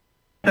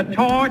The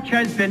torch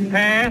has been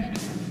passed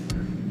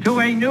to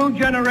a new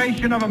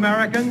generation of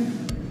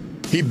Americans.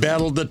 He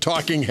battled the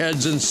talking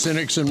heads and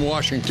cynics in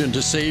Washington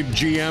to save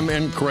GM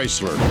and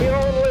Chrysler. The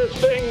only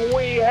thing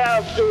we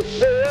have to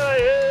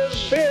fear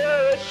is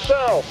fear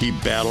itself. He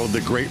battled the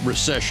Great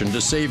Recession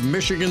to save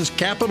Michigan's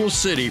capital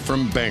city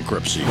from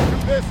bankruptcy.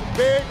 This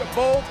big,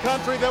 bold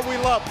country that we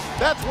love.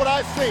 That's what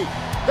I see.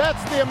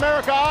 That's the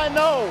America I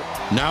know.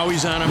 Now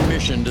he's on a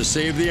mission to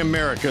save the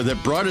America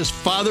that brought his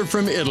father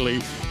from Italy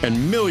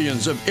and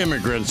millions of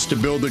immigrants to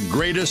build the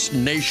greatest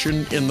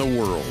nation in the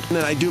world. And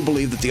I do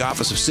believe that the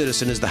office of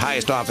citizen is the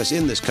highest office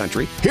in this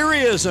country. Here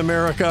he is,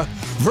 America,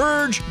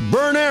 Virg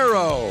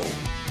Bernero.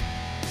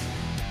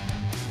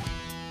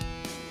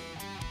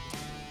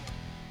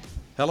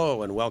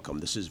 Hello and welcome.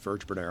 This is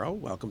Virg Bernero.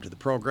 Welcome to the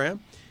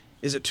program.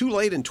 Is it too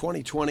late in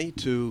 2020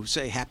 to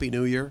say Happy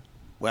New Year?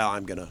 Well,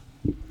 I'm going to,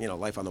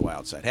 life on the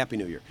wild side. Happy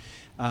New Year.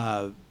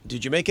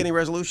 Did you make any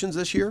resolutions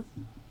this year?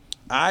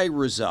 I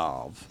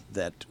resolve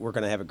that we're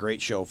going to have a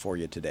great show for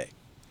you today.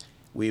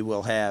 We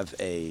will have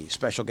a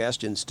special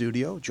guest in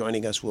studio.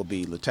 Joining us will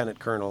be Lieutenant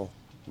Colonel,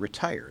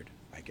 retired,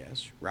 I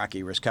guess,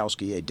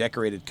 Raczkowski, a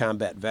decorated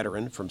combat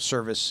veteran from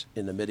service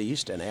in the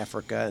Mideast and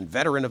Africa and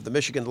veteran of the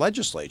Michigan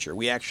legislature.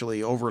 We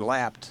actually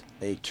overlapped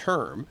a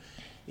term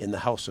in the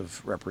House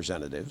of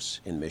Representatives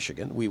in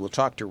Michigan. We will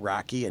talk to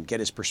Rocky and get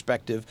his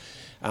perspective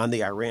on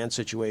the Iran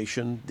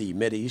situation, the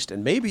Mideast,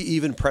 and maybe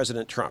even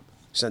President Trump,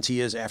 since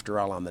he is, after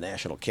all, on the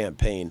national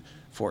campaign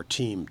for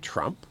Team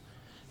Trump,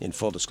 in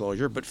full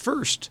disclosure. But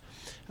first,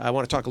 I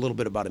want to talk a little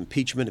bit about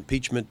impeachment.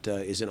 Impeachment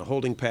is in a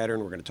holding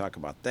pattern. We're going to talk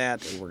about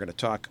that, and we're going to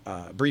talk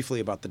briefly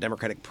about the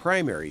Democratic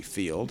primary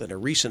field and a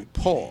recent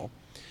poll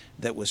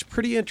that was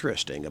pretty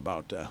interesting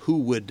about who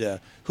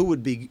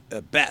would be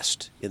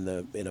best in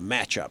a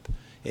matchup,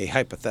 a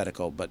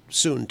hypothetical but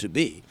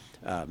soon-to-be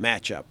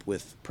matchup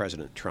with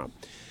President Trump.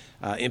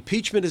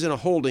 Impeachment is in a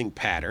holding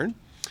pattern.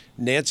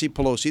 Nancy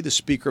Pelosi, the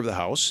Speaker of the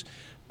House,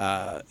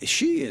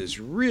 she is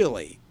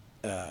really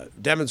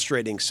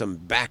demonstrating some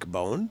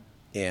backbone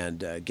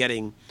and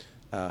getting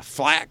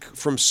flack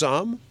from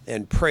some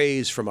and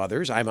praise from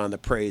others. I'm on the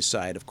praise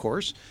side, of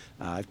course.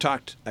 I've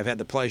had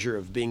the pleasure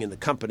of being in the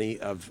company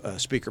of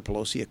Speaker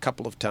Pelosi a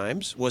couple of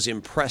times, was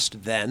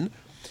impressed then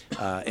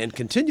and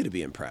continue to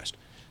be impressed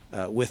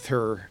with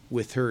her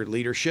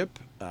leadership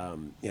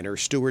and her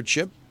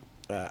stewardship.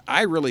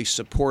 I really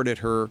supported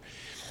her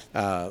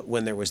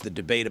when there was the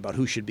debate about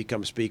who should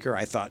become Speaker.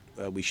 I thought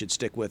we should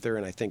stick with her,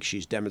 and I think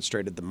she's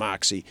demonstrated the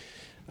moxie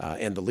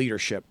and the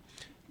leadership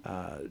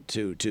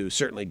to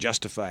certainly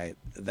justify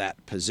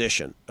that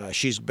position.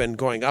 She's been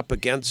going up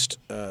against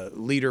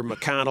Leader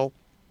McConnell,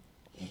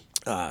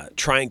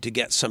 trying to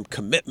get some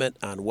commitment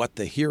on what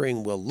the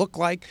hearing will look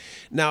like.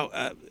 Now,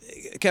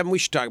 Kevin, we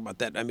should talk about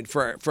that. I mean,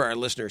 for our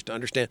listeners to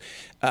understand.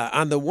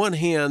 On the one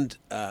hand,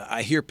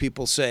 I hear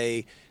people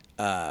say,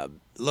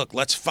 look,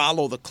 let's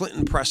follow the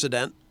Clinton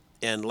precedent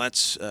and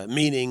let's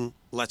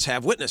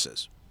have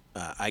witnesses.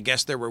 I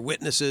guess there were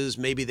witnesses.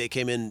 Maybe they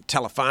came in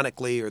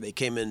telephonically or they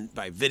came in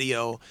by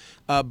video.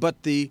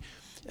 But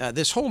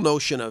this whole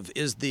notion of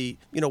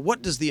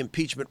what does the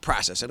impeachment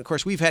process? And of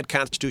course, we've had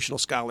constitutional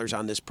scholars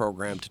on this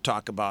program to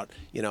talk about,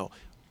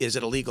 is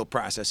it a legal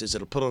process? Is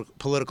it a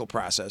political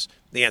process?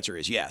 The answer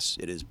is yes.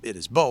 It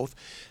is both.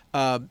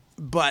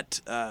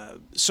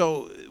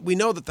 So we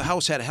know that the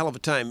House had a hell of a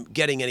time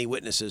getting any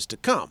witnesses to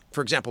come.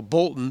 For example,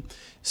 Bolton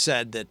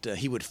said that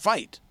he would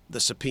fight the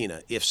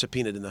subpoena if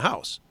subpoenaed in the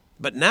House.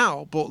 But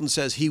now Bolton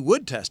says he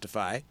would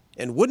testify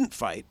and wouldn't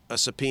fight a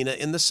subpoena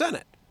in the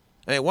Senate.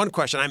 I mean, one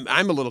question,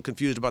 I'm a little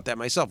confused about that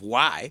myself.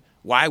 Why?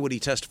 Why would he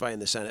testify in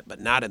the Senate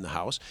but not in the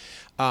House?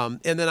 And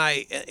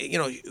then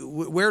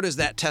where does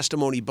that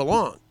testimony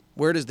belong?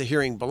 Where does the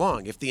hearing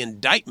belong? If the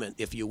indictment,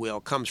 if you will,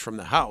 comes from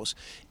the House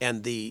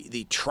and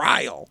the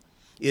trial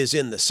is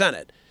in the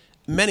Senate,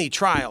 many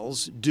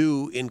trials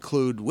do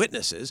include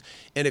witnesses.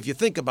 And if you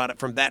think about it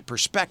from that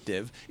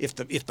perspective, if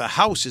the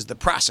House is the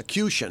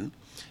prosecution,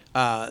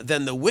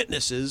 then the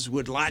witnesses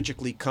would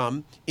logically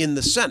come in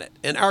the Senate.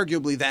 And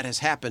arguably that has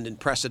happened in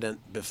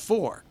precedent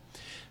before.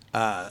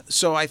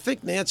 So I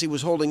think Nancy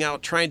was holding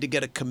out, trying to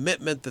get a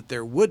commitment that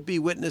there would be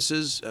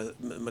witnesses.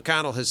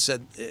 McConnell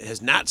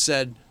has not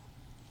said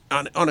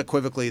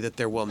unequivocally that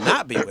there will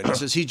not be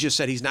witnesses. He just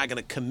said he's not going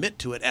to commit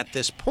to it at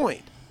this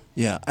point.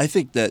 Yeah, I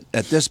think that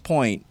at this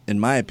point, in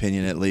my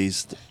opinion at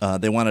least,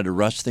 they wanted to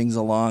rush things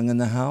along in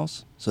the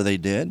House, so they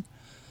did.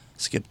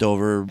 Skipped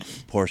over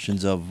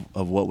portions of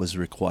what was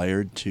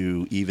required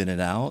to even it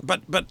out.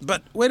 But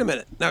wait a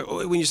minute. Now,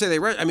 when you say they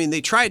rushed, I mean,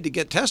 they tried to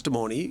get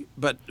testimony,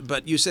 but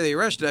you say they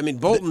rushed it. I mean,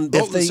 Bolton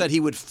said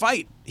he would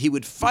fight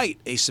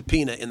a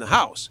subpoena in the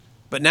House,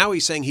 but now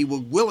he's saying he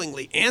will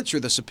willingly answer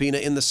the subpoena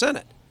in the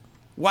Senate.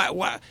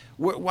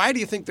 Why do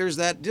you think there's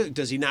that?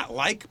 Does he not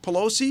like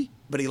Pelosi,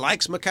 but he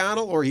likes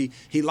McConnell, or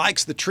he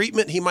likes the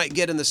treatment he might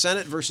get in the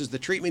Senate versus the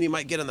treatment he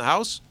might get in the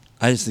House?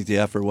 I just think the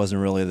effort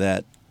wasn't really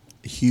that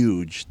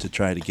huge to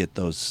try to get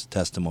those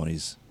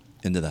testimonies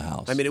into the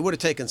House. I mean, it would have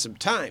taken some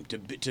time to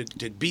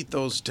beat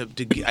those,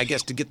 I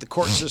guess, to get the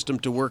court system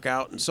to work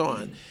out and so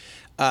on.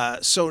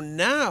 So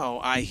now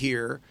I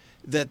hear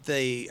that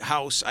the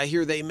House,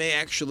 they may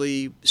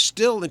actually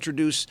still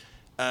introduce,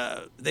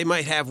 they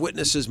might have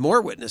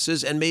more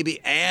witnesses, and maybe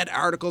add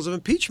articles of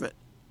impeachment.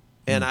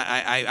 And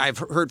I've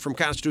heard from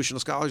constitutional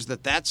scholars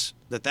that that's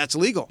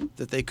legal,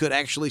 that they could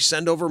actually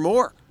send over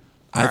more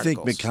articles.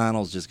 I think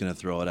McConnell's just going to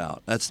throw it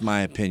out. That's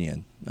my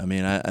opinion. I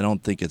mean, I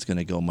don't think it's going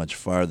to go much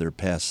farther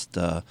past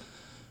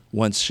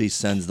once she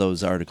sends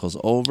those articles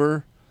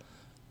over.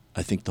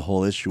 I think the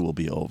whole issue will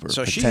be over,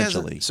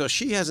 potentially.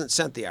 She hasn't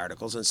sent the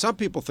articles, and some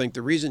people think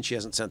the reason she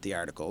hasn't sent the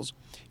articles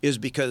is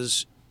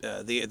because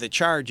the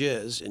charge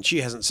is, and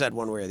she hasn't said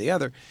one way or the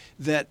other,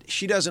 that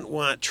she doesn't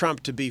want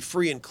Trump to be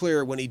free and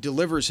clear when he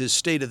delivers his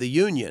State of the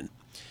Union,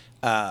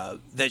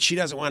 that she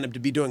doesn't want him to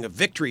be doing a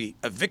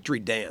victory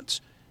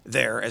dance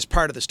there as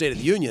part of the State of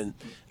the Union,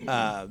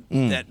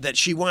 that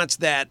she wants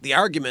that. The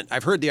argument,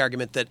 I've heard the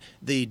argument that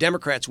the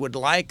Democrats would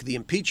like the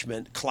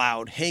impeachment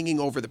cloud hanging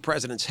over the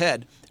president's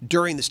head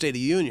during the State of the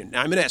Union.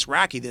 Now, I'm going to ask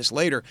Rocky this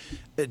later.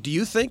 Do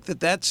you think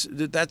that's a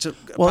possibility?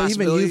 Well,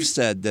 even you've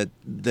said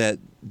that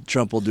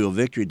Trump will do a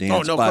victory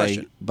dance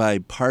by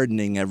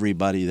pardoning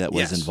everybody that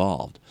was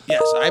involved.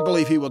 Yes, I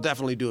believe he will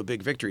definitely do a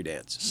big victory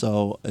dance.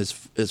 So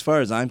as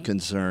far as I'm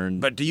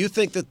concerned... But do you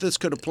think that this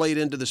could have played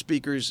into the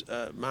Speaker's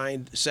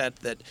mindset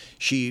that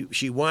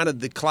she wanted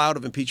the cloud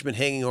of impeachment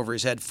hanging over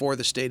his head for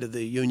the State of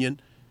the Union?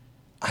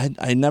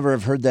 I never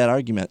have heard that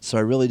argument, so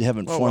I really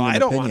haven't formed an opinion. I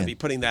don't want to be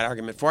putting that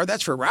argument forward.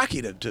 That's for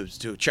Rocky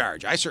to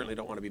charge. I certainly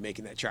don't want to be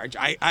making that charge.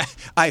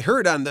 I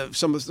heard on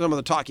some of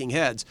the talking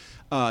heads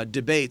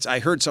debates. I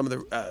heard some of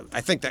the.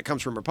 I think that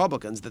comes from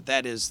Republicans.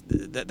 That was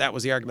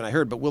the argument I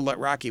heard. But we'll let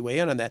Rocky weigh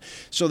in on that.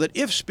 So that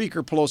if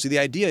Speaker Pelosi, the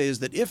idea is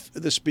that if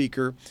the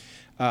Speaker,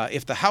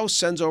 if the House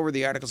sends over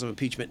the articles of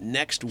impeachment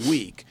next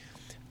week,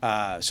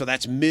 so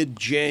that's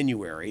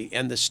mid-January,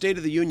 and the State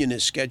of the Union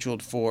is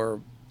scheduled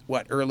for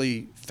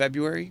early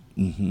February?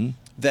 Mm-hmm.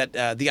 That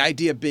the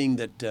idea being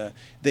that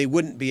they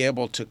wouldn't be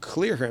able to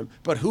clear him.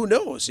 But who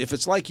knows? If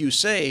it's like you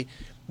say,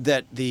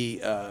 that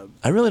the...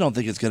 I really don't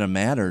think it's going to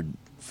matter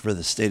for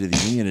the State of the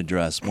Union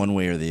address one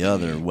way or the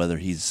other, whether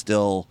he's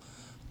still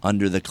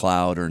under the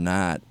cloud or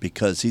not,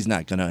 because he's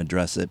not going to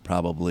address it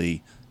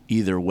probably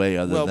either way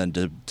other than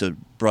to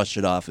brush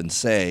it off and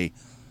say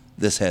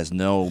this has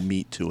no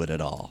meat to it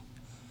at all.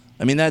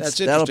 I mean,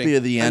 that'll be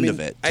the end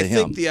of it to him. I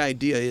think the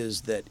idea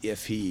is that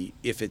if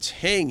it's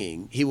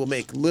hanging, he will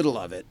make little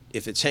of it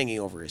if it's hanging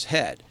over his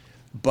head.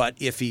 But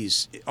if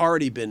he's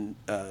already been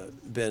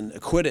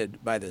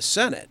acquitted by the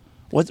Senate,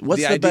 what's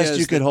the best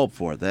you could hope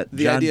for? That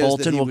John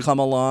Bolton will come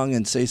along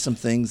and say some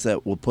things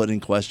that will put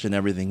in question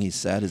everything he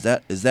said.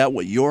 Is that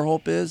what your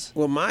hope is?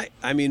 Well, my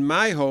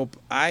hope,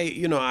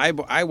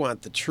 I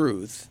want the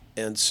truth,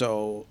 and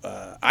so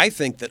I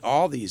think that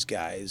all these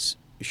guys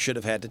should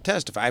have had to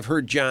testify. I've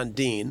heard John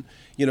Dean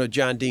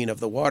of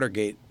the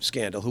Watergate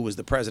scandal, who was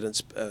the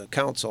president's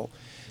counsel,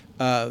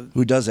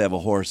 who does have a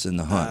horse in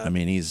the hunt. I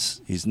mean, he's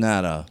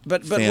not a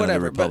fan of the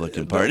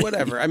Republican Party. But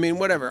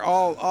whatever.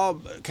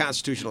 All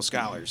constitutional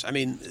scholars. I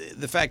mean,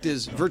 the fact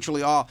is,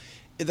 virtually all.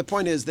 The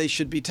point is, they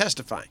should be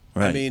testifying.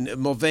 Right. I mean,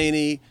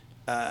 Mulvaney.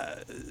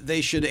 They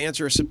should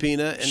answer a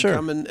subpoena and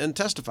come and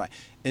testify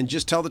and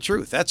just tell the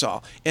truth. That's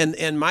all.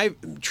 And my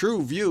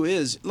true view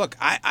is, look,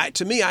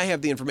 to me, I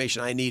have the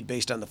information I need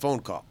based on the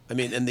phone call. I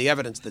mean, and the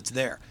evidence that's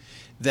there,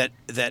 that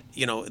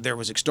there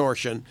was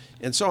extortion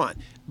and so on.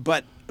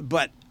 But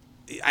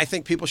I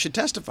think people should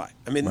testify.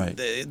 I mean,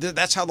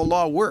 that's how the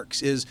law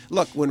works. Is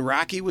look, when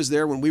Rocky was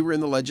there, when we were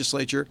in the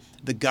legislature,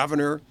 the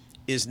governor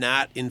is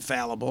not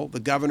infallible. The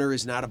governor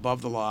is not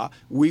above the law.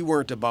 We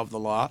weren't above the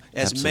law.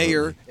 As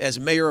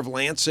mayor of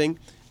Lansing,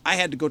 I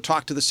had to go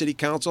talk to the city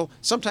council.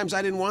 Sometimes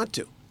I didn't want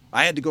to.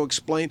 I had to go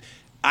explain.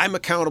 I'm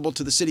accountable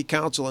to the city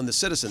council and the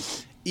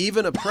citizens.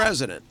 Even a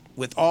president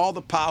with all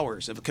the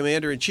powers of a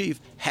commander-in-chief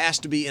has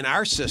to be, in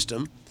our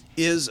system,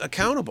 is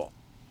accountable.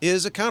 And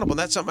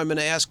that's something I'm going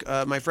to ask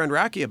my friend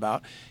Rocky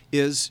about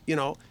is,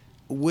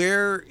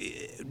 where,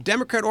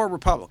 Democrat or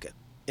Republican,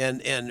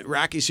 and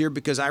Rocky's here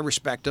because I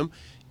respect him,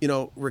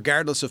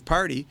 regardless of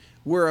party,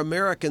 we're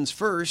Americans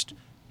first,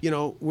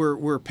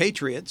 we're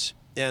patriots,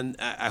 and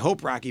I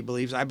hope Rocky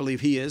believes, I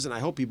believe he is, and I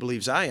hope he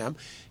believes I am,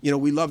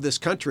 we love this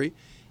country,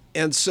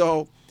 and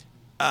so,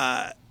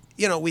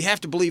 we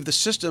have to believe the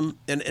system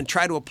and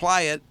try to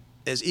apply it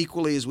as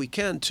equally as we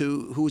can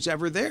to who's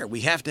ever there.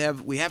 We have to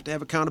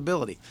have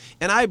accountability,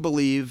 and I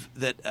believe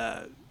that,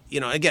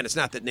 again, it's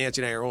not that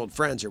Nancy and I are old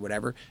friends or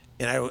whatever,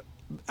 and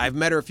I've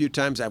met her a few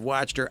times. I've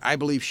watched her. I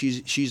believe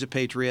she's a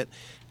patriot.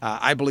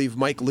 I believe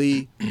Mike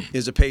Lee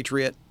is a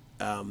patriot.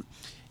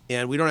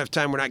 And we don't have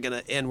time. We're not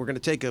going to end. We're going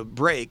to take a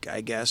break,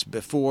 I guess,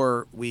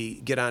 before we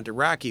get on to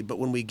Rocky. But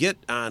when we get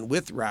on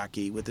with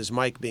Rocky, with his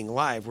mic being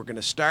live, we're going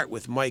to start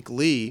with Mike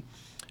Lee,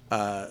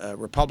 a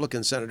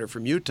Republican senator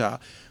from Utah,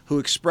 who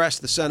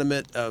expressed the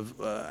sentiment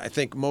of, I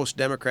think, most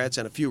Democrats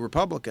and a few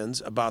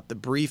Republicans about the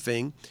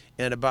briefing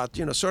and about,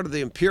 sort of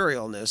the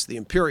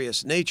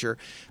imperious nature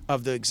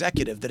of the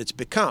executive that it's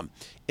become.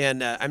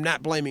 And I'm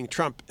not blaming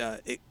Trump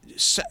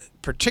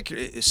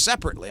particularly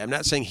separately. I'm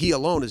not saying he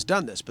alone has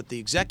done this, but the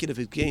executive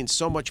has gained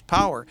so much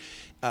power,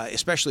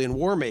 especially in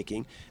war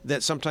making,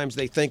 that sometimes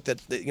they think that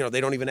they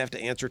don't even have to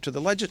answer to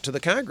the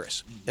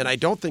Congress. And I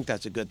don't think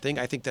that's a good thing.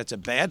 I think that's a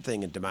bad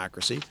thing in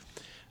democracy.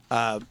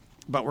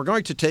 But we're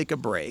going to take a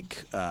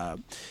break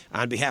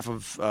on behalf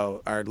of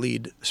our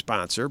lead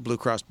sponsor, Blue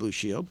Cross Blue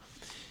Shield.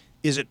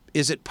 Is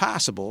it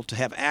possible to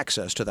have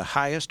access to the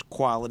highest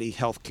quality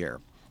health care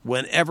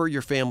whenever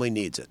your family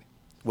needs it?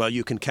 Well,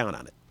 you can count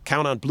on it.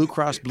 Count on Blue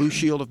Cross Blue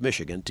Shield of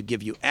Michigan to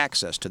give you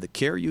access to the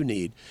care you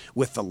need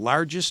with the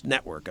largest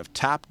network of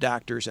top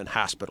doctors and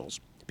hospitals.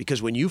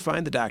 Because when you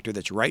find the doctor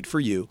that's right for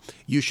you,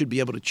 you should be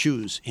able to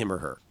choose him or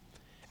her.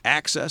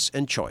 Access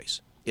and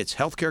choice. It's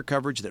healthcare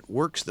coverage that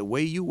works the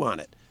way you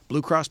want it.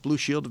 Blue Cross Blue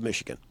Shield of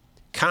Michigan.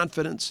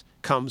 Confidence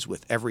comes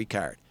with every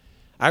card.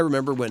 I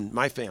remember when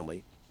my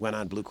family went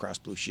on Blue Cross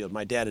Blue Shield.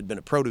 My dad had been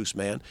a produce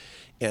man,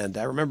 and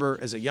I remember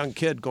as a young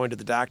kid going to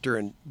the doctor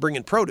and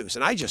bringing produce,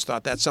 and I just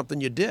thought that's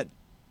something you did,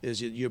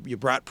 is you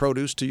brought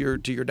produce to your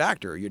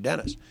doctor or your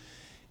dentist.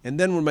 And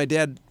then when my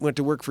dad went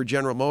to work for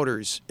General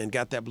Motors and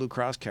got that Blue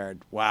Cross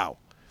card, wow,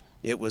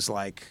 it was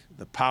like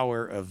the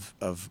power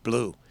of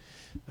blue.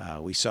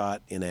 We saw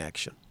it in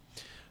action.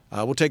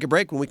 We'll take a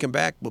break. When we come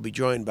back, we'll be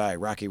joined by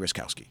Rocky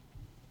Raczkowski.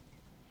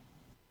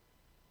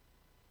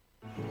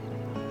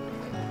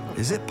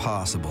 Is it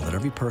possible that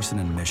every person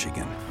in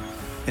Michigan,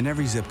 in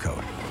every zip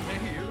code,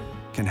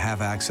 can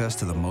have access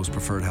to the most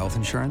preferred health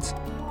insurance?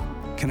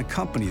 Can a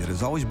company that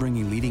is always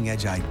bringing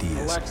leading-edge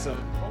ideas Alexa,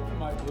 open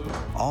my Blue.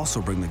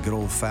 also bring the good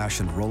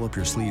old-fashioned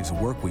roll-up-your-sleeves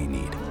work we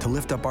need to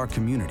lift up our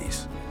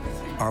communities?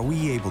 Are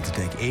we able to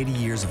take 80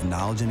 years of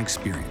knowledge and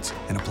experience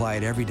and apply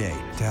it every day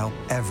to help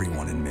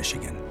everyone in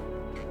Michigan?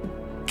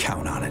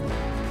 Count on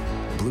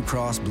it. Blue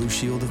Cross Blue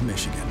Shield of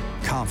Michigan.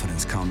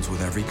 Confidence comes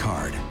with every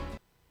card.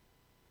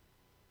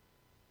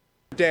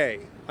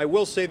 I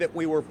will say that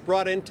we were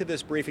brought into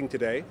this briefing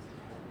today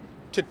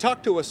to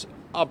talk to us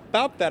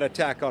about that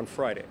attack on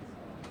Friday.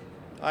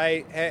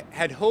 I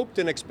had hoped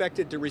and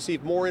expected to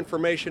receive more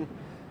information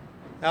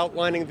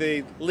outlining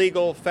the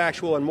legal,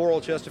 factual, and moral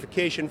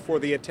justification for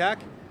the attack.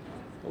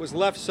 I was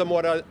left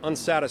somewhat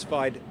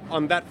unsatisfied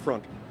on that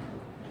front.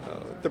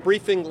 The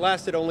briefing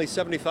lasted only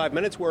 75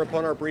 minutes,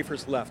 whereupon our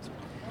briefers left.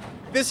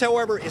 This,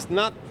 however, is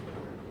not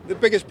the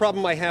biggest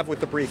problem I have with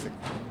the briefing,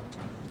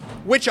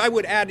 which I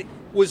would add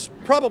was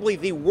probably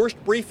the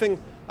worst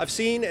briefing I've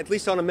seen, at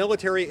least on a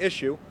military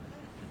issue,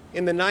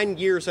 in the 9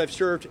 years I've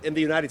served in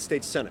the United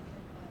States Senate.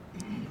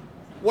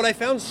 What I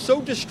found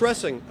so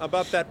distressing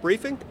about that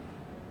briefing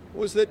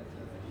was that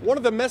one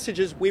of the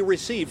messages we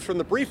received from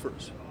the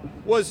briefers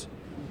was,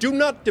 do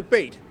not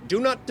debate, do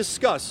not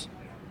discuss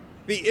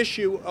the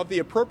issue of the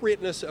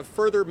appropriateness of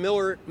further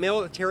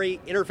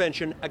military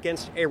intervention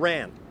against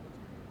Iran.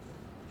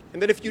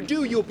 And that if you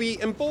do, you'll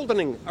be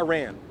emboldening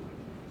Iran.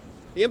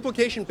 The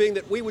implication being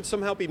that we would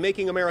somehow be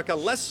making America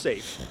less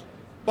safe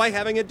by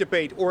having a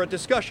debate or a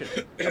discussion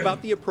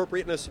about the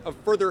appropriateness of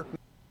further.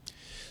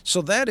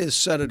 So that is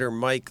Senator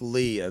Mike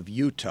Lee of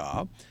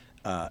Utah,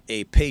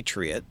 a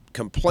patriot,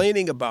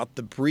 complaining about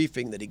the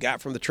briefing that he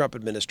got from the Trump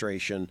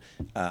administration,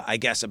 I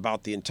guess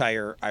about the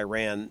entire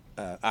Iran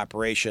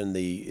operation,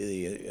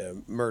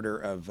 the murder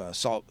of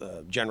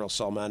General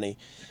Soleimani,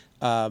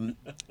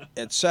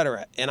 et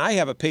cetera. And I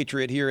have a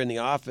patriot here in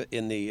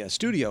the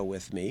studio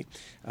with me,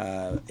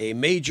 a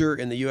major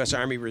in the U.S.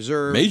 Army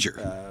Reserve.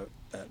 Major?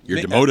 You're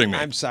demoting me.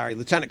 I'm sorry,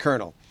 Lieutenant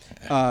Colonel.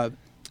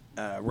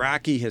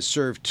 Rocky has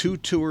served 2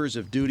 tours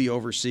of duty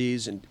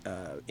overseas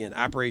in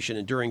Operation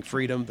Enduring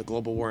Freedom, the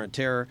global war on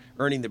terror,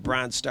 earning the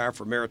Bronze Star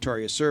for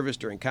meritorious service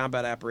during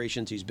combat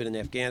operations. He's been in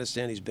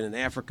Afghanistan. He's been in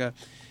Africa.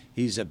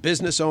 He's a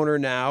business owner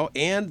now,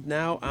 and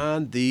now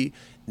on the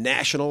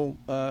national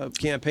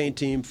campaign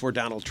team for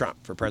Donald Trump,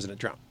 for President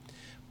Trump.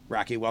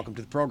 Rocky, welcome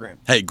to the program.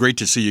 Hey, great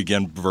to see you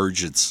again,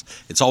 Virg.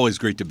 It's always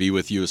great to be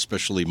with you,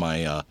 especially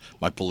my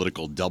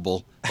political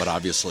double. But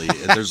obviously,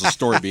 there's a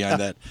story behind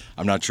that.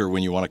 I'm not sure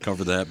when you want to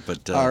cover that,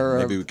 but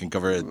maybe we can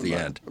cover it at the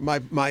end.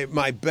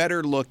 My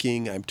better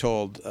looking, I'm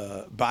told,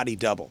 body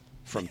double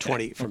from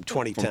 2010. From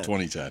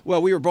 2010.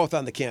 Well, we were both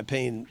on the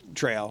campaign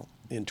trail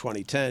in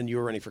 2010. You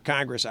were running for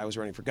Congress. I was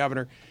running for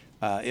governor.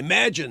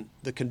 Imagine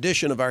the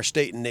condition of our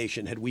state and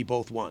nation had we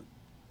both won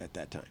at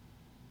that time.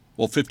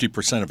 Well,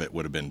 50% of it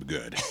would have been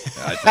good,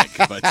 I think.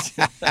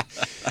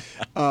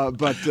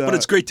 But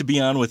it's great to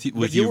be on with you.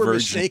 You were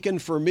mistaken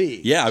for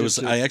me. Yeah,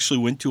 I actually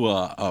went to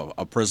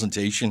a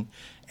presentation,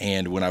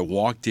 and when I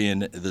walked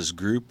in, this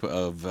group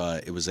of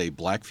it was a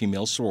black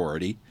female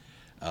sorority,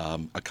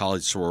 a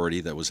college sorority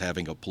that was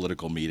having a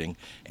political meeting,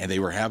 and they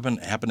were happened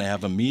to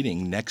have a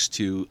meeting next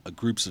to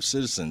groups of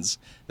citizens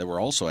that were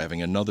also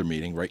having another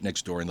meeting right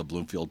next door in the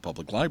Bloomfield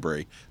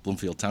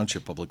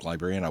Township Public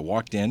Library. And I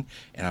walked in,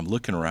 and I'm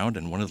looking around,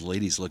 and one of the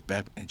ladies looked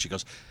back, and she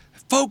goes,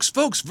 folks,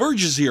 Virg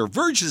is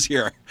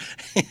here.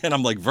 And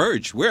I'm like,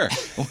 Virg, where?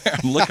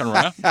 I'm looking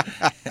around.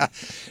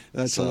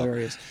 That's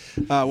hilarious.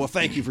 Well,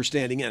 thank you for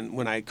standing in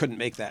when I couldn't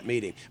make that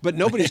meeting. But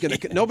nobody's going to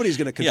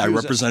confuse Yeah, I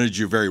represented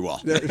you very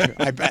well.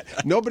 I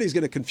bet. Nobody's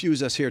going to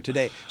confuse us here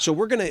today. So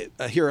we're going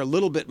to hear a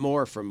little bit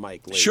more from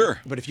Mike Lee. Sure.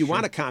 But if you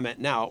want to comment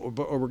now, or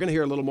we're going to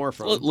hear a little more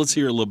from him. Let's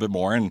hear a little bit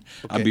more, and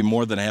okay. I'd be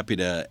more than happy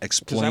to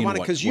explain what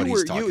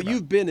he's talking about.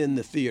 You've been in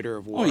the theater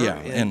of war. Oh, yeah.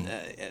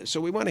 And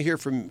so we want to hear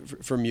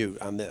from you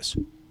on this.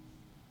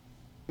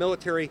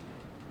 Military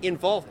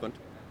involvement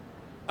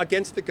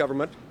against the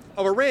government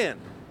of Iran.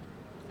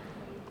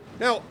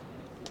 Now,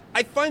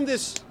 I find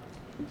this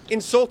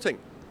insulting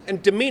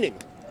and demeaning,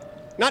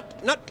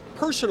 not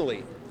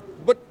personally,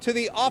 but to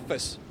the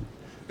office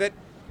that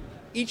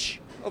each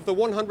of the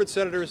 100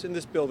 senators in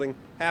this building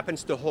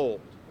happens to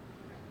hold.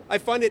 I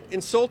find it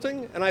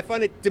insulting and I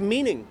find it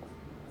demeaning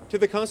to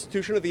the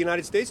Constitution of the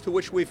United States, to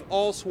which we've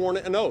all sworn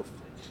an oath.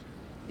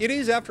 It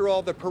is, after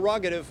all, the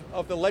prerogative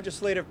of the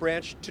legislative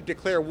branch to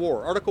declare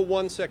war. Article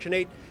 1, Section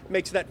 8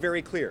 makes that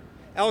very clear.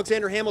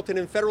 Alexander Hamilton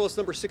in Federalist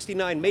Number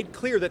 69 made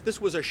clear that this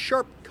was a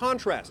sharp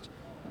contrast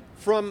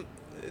from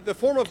the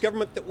form of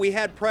government that we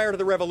had prior to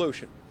the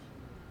Revolution,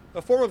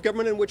 a form of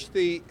government in which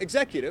the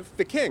executive,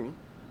 the king,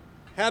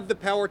 had the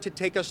power to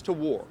take us to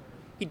war.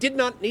 He did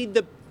not need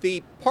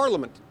the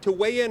parliament to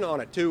weigh in on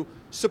it, to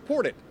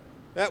support it.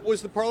 That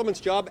was the parliament's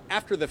job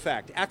after the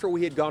fact, after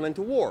we had gone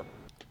into war.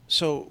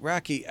 So,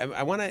 Rocky,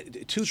 I want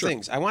to two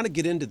things. I want to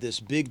get into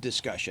this big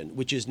discussion,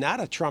 which is not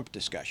a Trump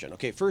discussion.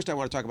 Okay, first I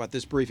want to talk about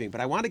this briefing,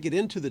 but I want to get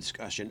into the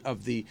discussion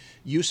of the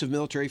use of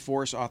military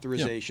force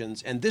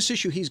authorizations and this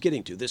issue he's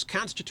getting to, this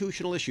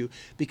constitutional issue,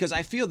 because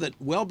I feel that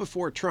well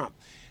before Trump,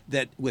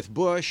 that with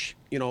Bush,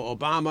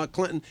 Obama,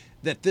 Clinton,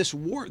 that this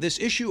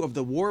issue of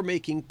the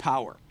war-making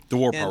power. The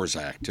War Powers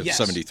Act of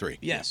 73.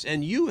 Yes,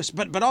 and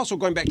but also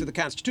going back to the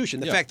Constitution,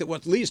 the fact that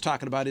what Lee's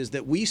talking about is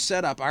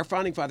that our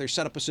founding fathers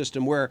set up a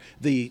system where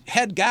the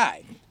head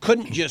guy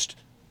couldn't just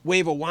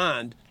wave a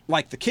wand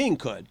like the king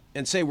could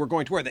and say we're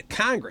going to war, that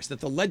Congress, that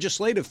the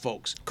legislative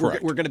folks were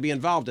going to be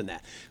involved in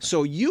that.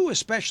 So you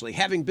especially,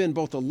 having been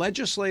both a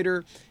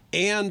legislator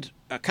and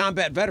a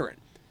combat veteran,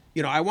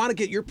 I want to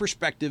get your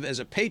perspective as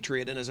a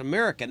patriot and as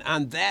American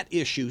on that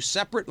issue,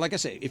 separate, like I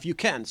say, if you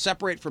can,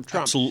 separate from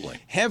Trump. Absolutely.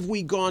 Have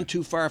we gone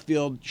too far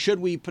afield? Should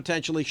we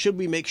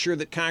make sure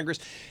that Congress,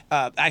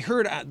 I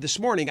heard this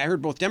morning,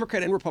 both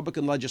Democrat and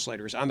Republican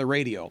legislators on the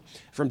radio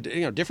from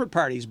different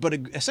parties, but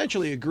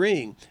essentially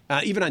agreeing,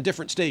 even on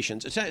different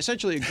stations,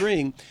 essentially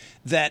agreeing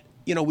that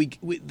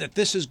that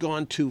this has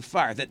gone too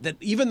far, that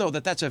even though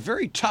that's a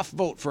very tough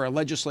vote for a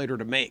legislator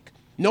to make.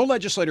 No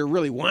legislator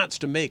really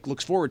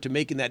looks forward to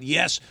making that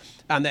yes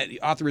on that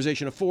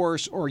authorization of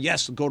force or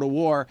yes, go to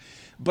war.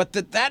 But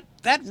that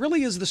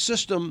really is the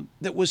system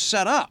that was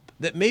set up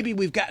that maybe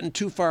we've gotten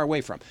too far away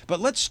from.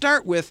 But let's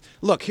start with,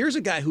 look, here's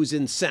a guy who's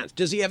incensed.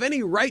 Does he have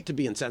any right to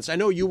be incensed? I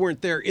know you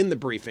weren't there in the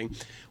briefing.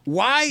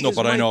 I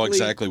know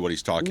exactly what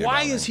he's talking about.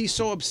 Why is he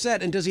so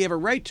upset, and does he have a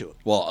right to it?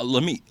 Well,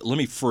 let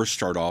me first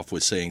start off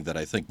with saying that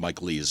I think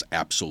Mike Lee is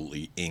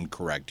absolutely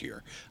incorrect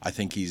here. I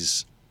think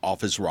he's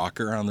off his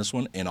rocker on this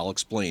one, and I'll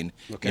explain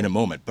in a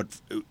moment.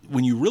 But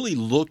when you really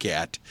look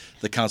at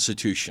the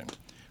Constitution,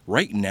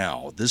 right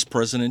now, this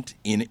president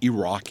in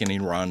Iraq and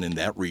Iran, in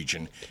that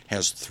region,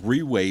 has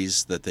 3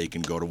 ways that they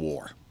can go to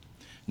war.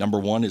 Number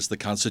 1 is the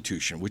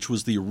Constitution, which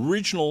was the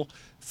original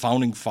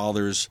founding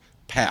fathers'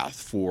 path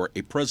for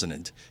a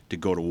president to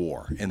go to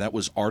war. And that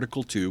was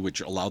Article 2, which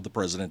allowed the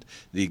president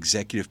the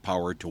executive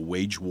power to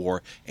wage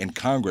war and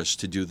Congress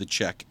to do the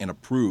check and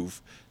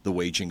approve the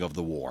waging of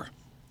the war.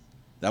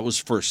 That was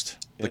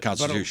first, the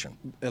Constitution.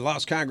 But it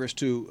allows Congress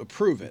to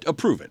approve it.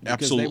 Absolutely.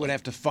 Because they would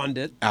have to fund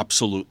it.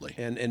 Absolutely.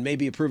 And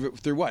maybe approve it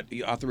through what?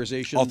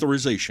 Authorization?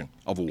 Authorization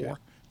of a war.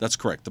 That's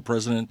correct. The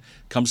president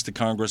comes to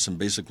Congress and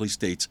basically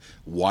states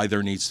why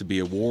there needs to be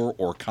a war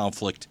or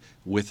conflict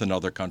with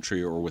another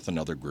country or with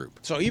another group.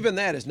 So even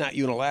that is not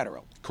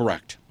unilateral.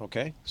 Correct.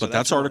 Okay. So but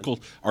that's Article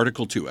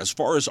 2. As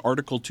far as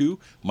Article 2,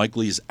 Mike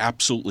Lee is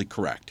absolutely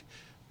correct.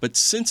 But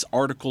since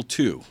Article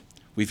 2,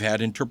 we've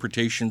had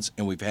interpretations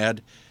and we've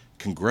had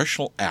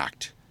congressional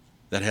act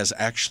that has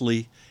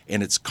actually,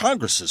 and it's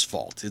Congress's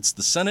fault, it's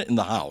the Senate and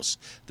the House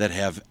that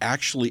have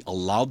actually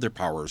allowed their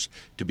powers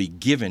to be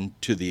given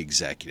to the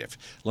executive.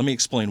 Let me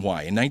explain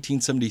why. In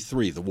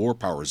 1973, the War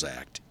Powers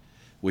Act,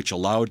 which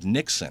allowed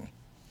Nixon,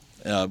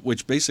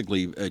 which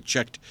basically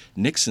checked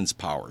Nixon's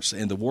powers,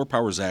 and the War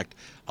Powers Act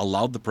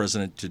allowed the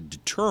president to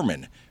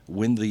determine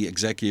when the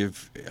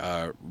executive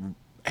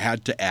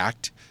had to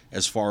act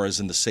as far as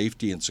in the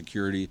safety and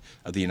security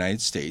of the United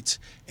States,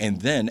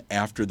 and then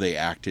after they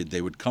acted,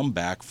 they would come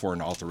back for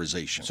an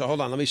authorization. So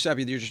hold on, let me stop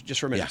you there just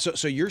for a minute. Yeah.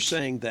 So you're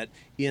saying that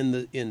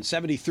in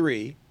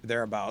 73,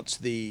 thereabouts,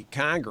 the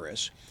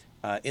Congress,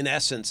 in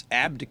essence,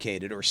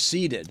 abdicated or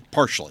ceded.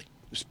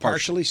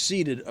 Partially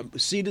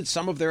ceded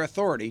some of their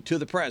authority to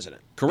the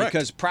president. Correct.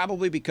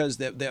 Because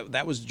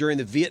that was during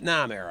the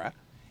Vietnam era,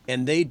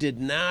 and they did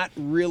not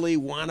really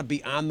want to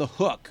be on the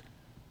hook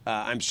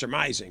I'm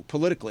surmising,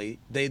 politically,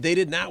 they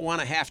did not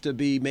want to have to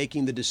be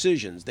making the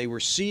decisions. They were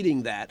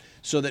ceding that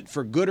so that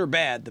for good or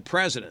bad, the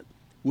president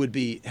would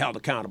be held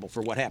accountable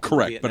for what happened.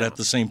 Correct, in Vietnam. but at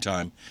the same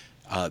time,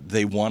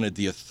 they wanted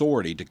the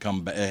authority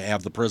to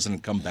have the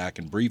president come back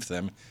and brief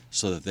them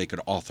so that they could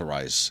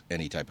authorize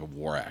any type of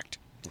war act.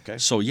 Okay.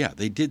 So yeah,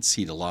 they did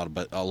cede a lot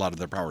of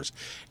their powers.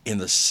 And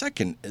the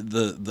second,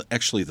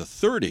 actually the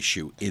third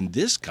issue in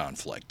this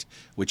conflict,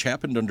 which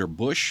happened under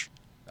Bush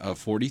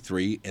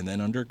 43 and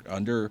then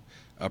under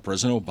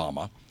President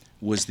Obama,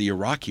 was the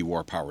Iraqi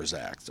War Powers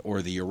Act,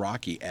 or the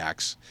Iraqi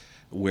Acts,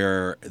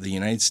 where the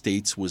United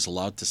States was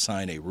allowed to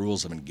sign a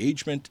Rules of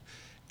Engagement,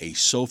 a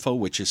SOFA,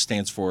 which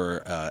stands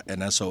for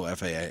an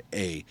SOFA,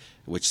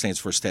 which stands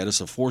for Status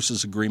of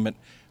Forces Agreement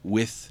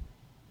with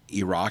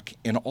Iraq,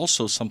 and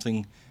also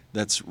something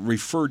that's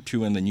referred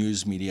to in the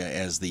news media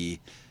as the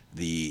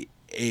AUMF.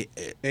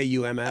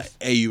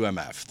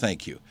 AUMF,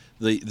 thank you.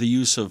 The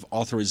use of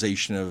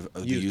authorization of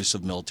the use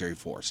of military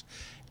force.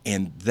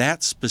 And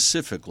that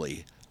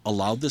specifically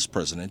allowed this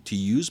president to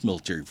use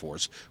military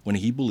force when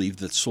he believed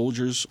that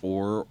soldiers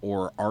or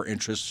our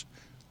interests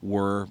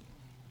were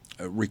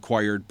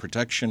required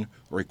protection,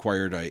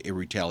 required a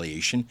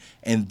retaliation.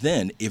 And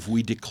then if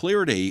we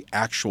declared a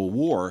actual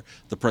war,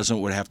 the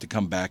president would have to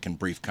come back and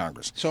brief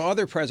Congress. So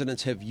other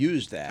presidents have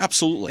used that.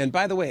 Absolutely. And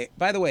by the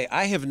way,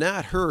 I have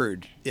not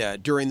heard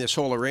during this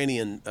whole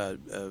Iranian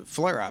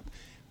flare-up,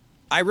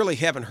 I really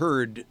haven't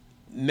heard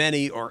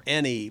many or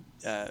any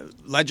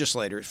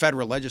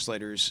federal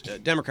legislators,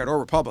 Democrat or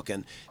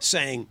Republican,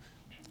 saying,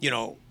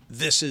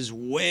 this is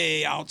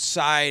way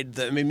outside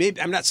maybe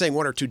I'm not saying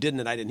one or two didn't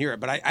and I didn't hear it,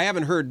 but I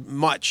haven't heard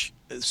much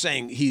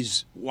saying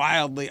he's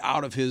wildly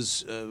out of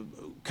his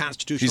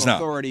constitutional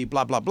authority,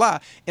 blah, blah, blah.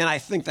 And I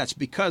think that's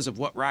because of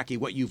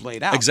what you've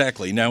laid out.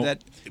 Exactly. Now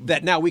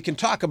that now we can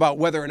talk about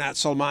whether or not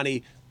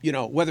Soleimani,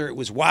 whether it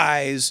was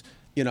wise.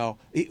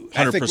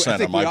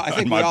 100%. I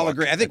think we all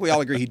agree. I think we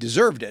all agree he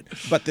deserved it.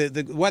 But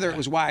the whether it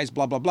was wise,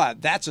 blah blah blah.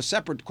 That's a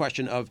separate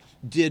question of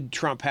did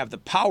Trump have the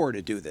power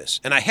to do this?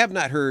 And I have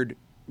not heard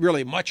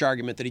really much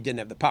argument that he didn't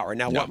have the power.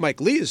 Now, what Mike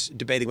Lee is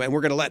debating, and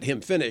we're going to let him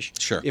finish,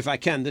 if I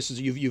can. This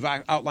is you've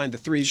outlined the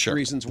three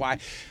reasons why.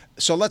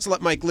 So let's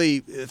let Mike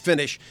Lee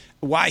finish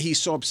why he's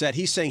so upset.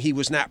 He's saying he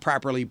was not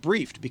properly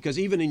briefed because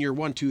even in your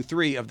 1, 2,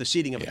 3 of the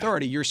ceding of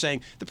authority, you're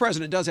saying the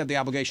president does have the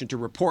obligation to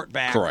report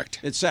back,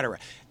 et cetera.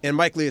 And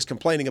Mike Lee is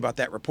complaining about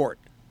that report.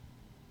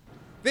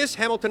 This,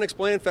 Hamilton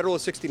explained,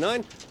 Federalist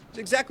 69, is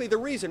exactly the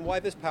reason why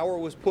this power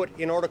was put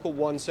in Article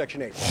 1,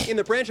 Section 8, in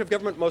the branch of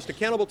government most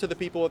accountable to the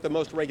people at the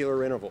most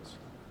regular intervals.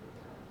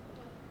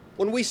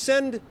 When we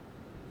send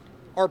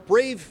our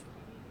brave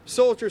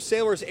soldiers,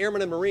 sailors,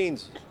 airmen, and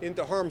Marines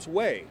into harm's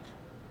way,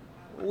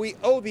 we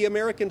owe the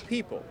American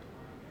people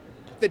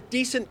the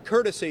decent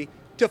courtesy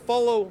to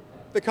follow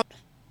the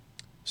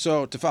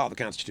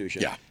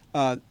Constitution. Yeah.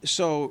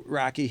 So,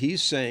 Rocky,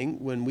 he's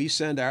saying when we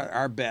send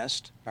our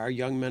best, our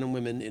young men and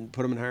women, and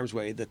put them in harm's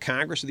way, the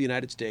Congress of the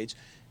United States,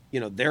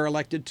 they're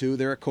elected too.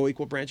 They're a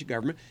co-equal branch of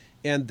government,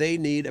 and they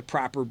need a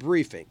proper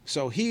briefing.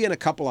 So he and a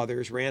couple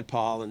others, Rand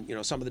Paul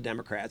and some of the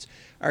Democrats,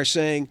 are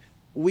saying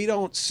we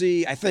don't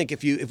see. I think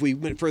if we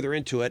went further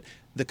into it,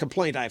 the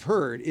complaint I've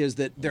heard is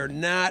that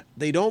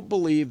they don't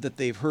believe that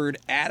they've heard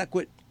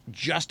adequate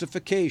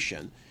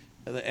justification.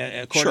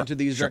 According to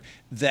these,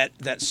 that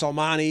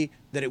Soleimani,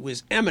 that it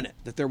was imminent,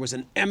 that there was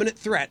an imminent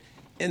threat,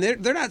 and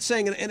they're not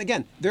saying, and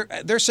again,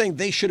 they're saying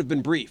they should have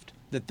been briefed,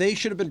 that they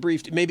should have been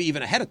briefed, maybe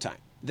even ahead of time.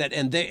 That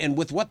and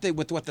with what the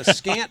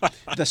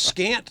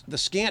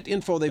scant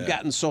info they've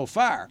gotten so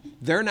far,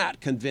 they're not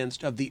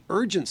convinced of the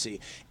urgency.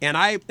 And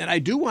I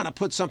do want to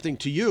put something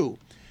to you.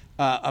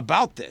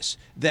 About this,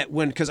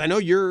 because I know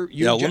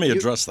let me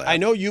address that. I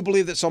know you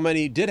believe that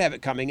Soleimani did have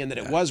it coming and that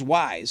it was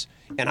wise,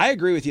 and I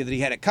agree with you that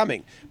he had it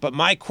coming. But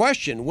my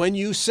question, when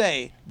you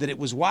say that it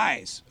was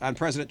wise on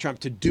President Trump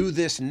to do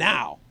this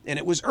now, and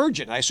it was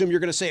urgent, I assume you're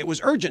going to say it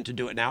was urgent to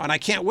do it now, and I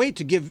can't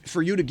wait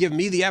for you to give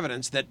me the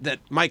evidence that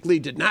Mike Lee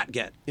did not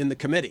get in the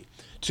committee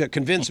to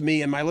convince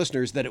me and my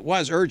listeners that it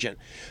was urgent.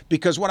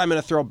 Because what I'm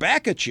going to throw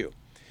back at you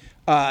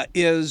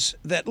is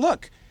that,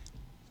 look,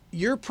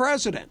 your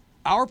president,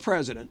 our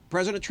president,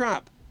 President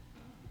Trump,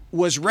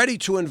 was ready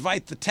to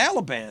invite the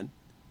Taliban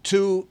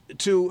to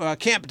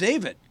Camp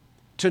David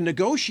to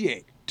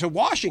negotiate to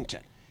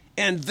Washington,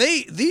 and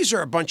these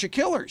are a bunch of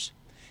killers.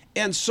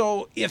 And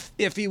so,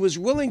 if he was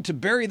willing to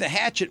bury the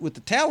hatchet with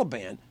the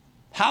Taliban,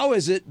 how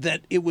is it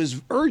that it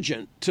was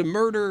urgent to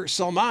murder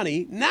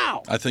Soleimani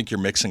now? I think you're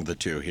mixing the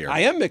two here.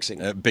 I am mixing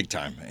big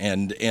time,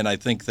 and I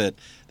think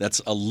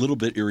that's a little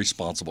bit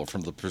irresponsible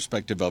from the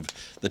perspective of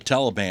the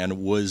Taliban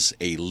was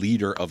a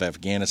leader of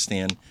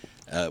Afghanistan,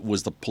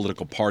 was the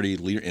political party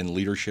in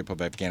leadership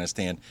of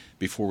Afghanistan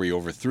before we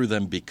overthrew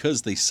them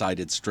because they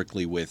sided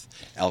strictly with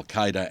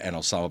al-Qaeda and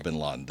Osama bin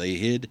Laden. They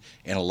hid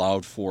and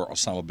allowed for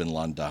Osama bin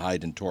Laden to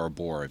hide in Tora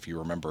Bora, if you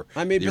remember.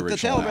 But the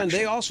Taliban,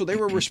 action. they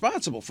were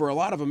responsible for a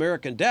lot of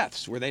American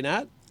deaths, were they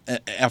not?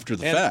 After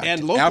the fact.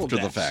 And local After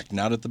deaths. the fact,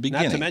 not at the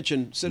beginning. Not to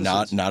mention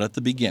citizens. Not at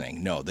the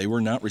beginning. No, they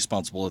were not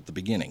responsible at the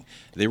beginning.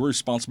 They were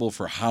responsible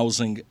for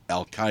housing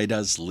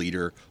Al-Qaeda's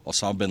leader,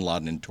 Osama bin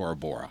Laden, in Tora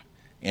Bora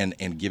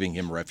and giving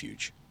him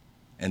refuge.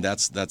 And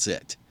that's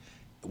it.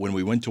 When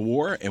we went to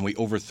war and we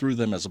overthrew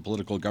them as a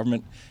political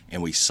government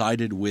and we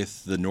sided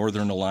with the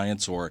Northern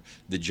Alliance or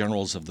the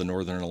generals of the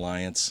Northern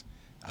Alliance,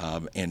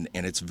 and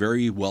it's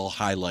very well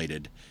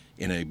highlighted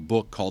in a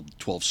book called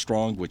 12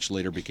 Strong, which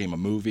later became a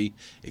movie.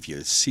 If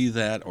you see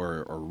that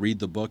or read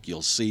the book,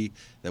 you'll see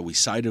that we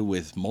sided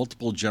with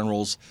multiple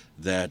generals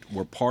that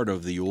were part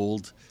of the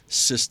old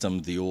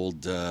system, the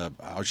old,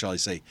 how shall I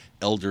say,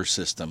 elder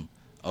system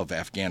of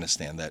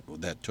Afghanistan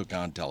that took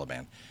on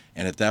Taliban.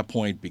 And at that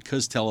point,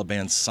 because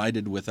Taliban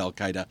sided with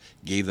Al-Qaeda,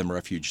 gave them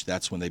refuge,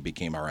 that's when they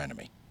became our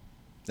enemy.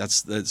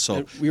 That's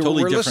so we're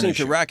totally different listening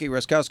issue. to Rocky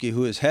Raczkowski,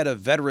 who is head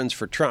of Veterans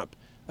for Trump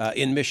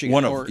in Michigan.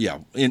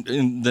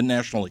 In the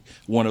nationally,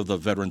 one of the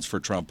Veterans for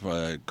Trump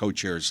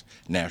co-chairs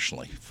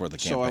nationally for the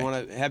campaign. So I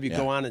want to have you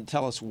go on and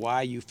tell us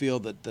why you feel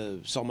that the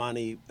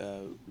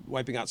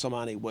wiping out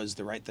Soleimani was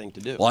the right thing to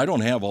do. Well, I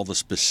don't have all the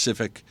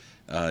specific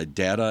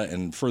data,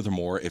 and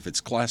furthermore, if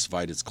it's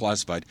classified, it's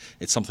classified.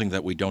 It's something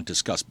that we don't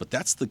discuss. But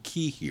that's the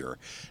key here,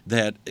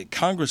 that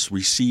Congress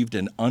received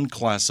an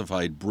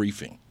unclassified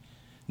briefing.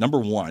 Number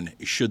one,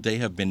 should they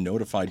have been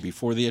notified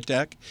before the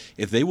attack?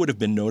 If they would have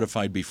been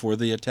notified before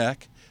the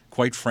attack,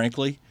 quite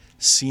frankly,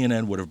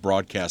 CNN would have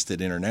broadcast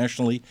it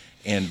internationally,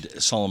 and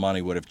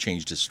Soleimani would have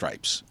changed his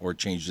stripes or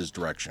changed his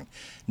direction.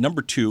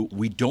 Number two,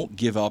 we don't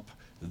give up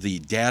the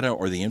data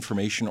or the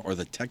information or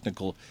the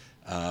technical,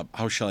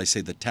 how shall I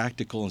say, the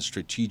tactical and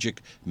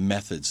strategic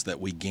methods that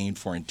we gain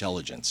for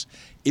intelligence.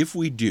 If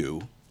we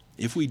do,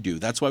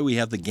 that's why we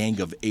have the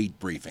Gang of Eight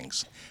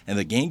briefings. And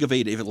the Gang of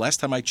Eight, last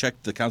time I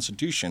checked the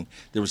Constitution,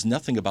 there was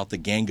nothing about the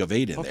Gang of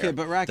Eight in there. Okay,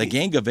 but Rocky, the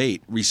Gang of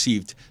Eight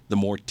received the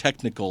more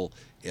technical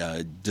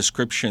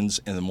descriptions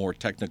and the more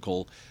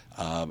technical,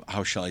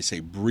 how shall I say,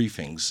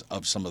 briefings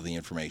of some of the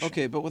information.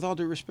 Okay, but with all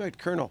due respect,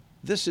 Colonel,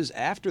 this is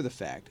after the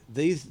fact.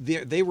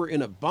 They were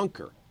in a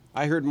bunker.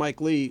 I heard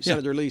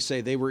Senator Lee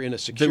say they were in a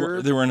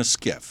secure... They were in a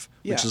skiff,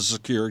 which is a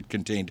secure,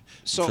 contained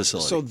facility.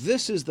 So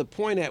this is the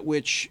point at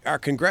which our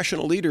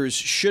congressional leaders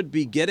should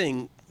be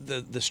getting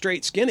the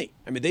straight skinny.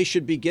 I mean, they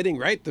should be getting,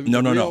 right?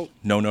 No.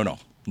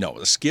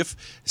 The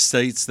skiff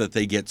states that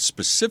they get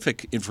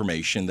specific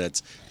information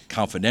that's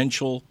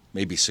confidential,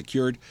 maybe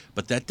secured,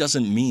 but that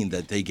doesn't mean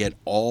that they get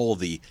all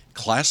the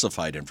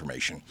classified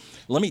information.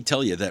 Let me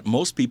tell you that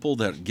most people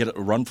that get a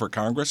run for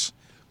Congress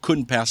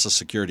couldn't pass a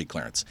security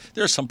clearance.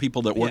 There are some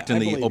people that worked in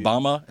the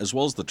Obama as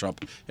well as the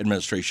Trump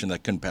administration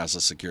that couldn't pass a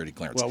security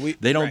clearance.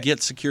 They don't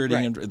get security,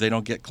 and they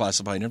don't get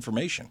classified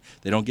information.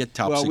 They don't get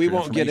top secret information.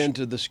 Well, we won't get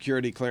into the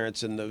security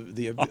clearance and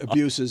the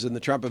abuses in the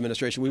Trump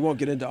administration. We won't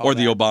get into all or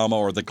that. the Obama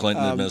or the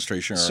Clinton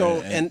administration.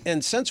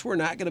 And since we're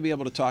not going to be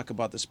able to talk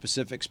about the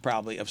specifics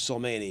probably of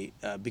Soleimani,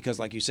 because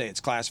like you say, it's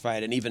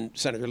classified, and even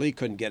Senator Lee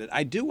couldn't get it,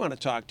 I do want to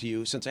talk to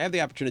you, since I have the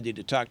opportunity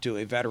to talk to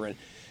a veteran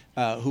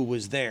who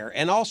was there,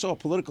 and also a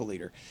political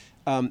leader.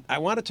 I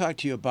want to talk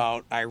to you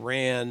about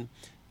Iran,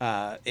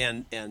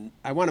 and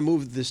I want to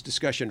move this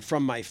discussion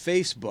from my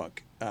Facebook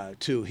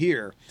to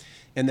here,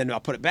 and then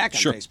I'll put it back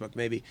on Facebook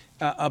maybe,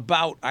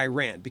 about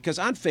Iran. Because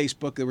on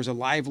Facebook, there was a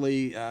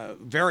lively,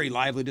 very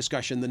lively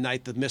discussion the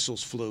night the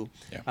missiles flew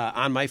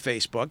on my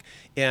Facebook.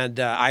 And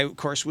I, of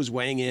course, was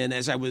weighing in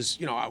as I was,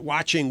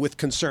 watching with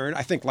concern,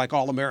 I think like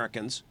all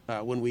Americans,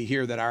 when we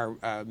hear that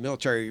our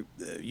military,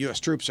 U.S.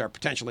 troops are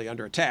potentially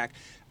under attack.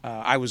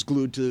 I was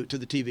glued to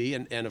the TV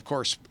and of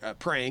course,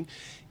 praying.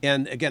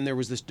 And again, there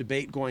was this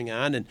debate going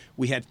on, and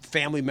we had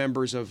family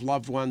members of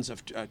loved ones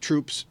of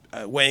troops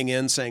weighing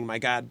in, saying, my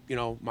God,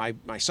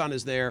 my son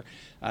is there.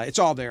 It's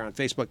all there on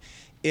Facebook.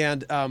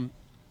 And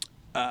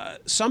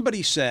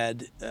somebody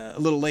said, a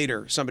little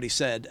later,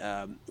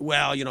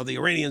 well, the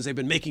Iranians, they've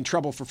been making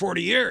trouble for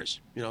 40 years,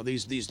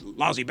 these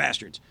lousy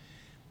bastards.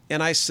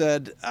 And I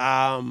said,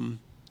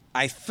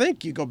 I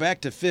think you go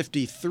back to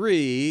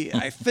 53.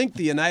 I think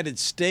the United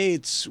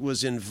States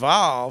was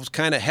involved,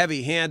 kind of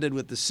heavy-handed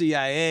with the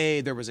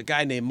CIA. There was a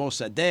guy named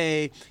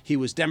Mossadegh. He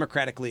was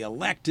democratically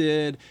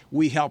elected.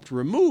 We helped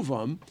remove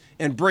him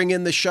and bring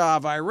in the Shah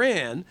of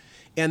Iran.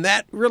 And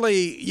that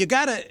really, you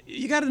gotta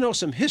know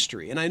some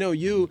history. And I know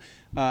you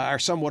are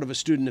somewhat of a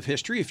student of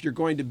history. If you're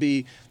going to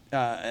be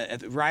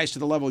rise to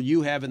the level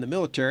you have in the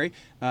military,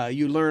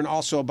 you learn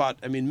also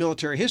about,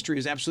 military history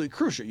is absolutely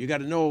crucial. You got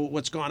to know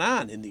what's going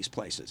on in these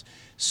places.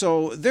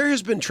 So there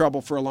has been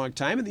trouble for a long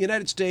time, and the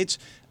United States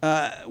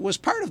was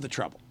part of the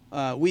trouble.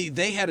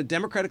 They had a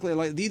democratically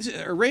elected. These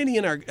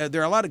Iranian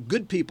there are a lot of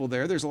good people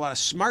there. There's a lot of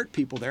smart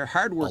people there,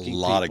 hardworking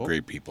people. A lot of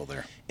great people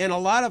there, and a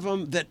lot of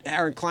them that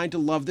are inclined to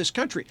love this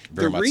country.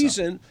 Very much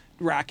so.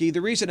 Rocky,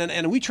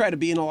 and we try to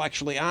be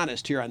intellectually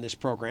honest here on this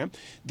program.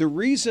 The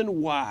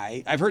reason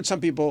why, I've heard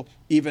some people,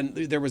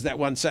 even there was that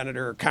one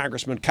senator,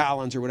 Congressman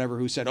Collins or whatever,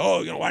 who said,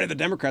 why do the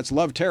Democrats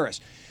love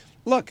terrorists?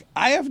 Look,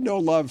 I have no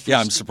love for...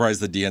 I'm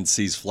surprised the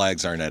DNC's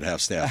flags aren't at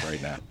half staff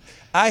right now.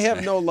 I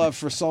have no love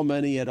for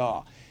Soleimani at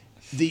all.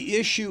 The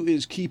issue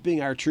is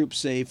keeping our troops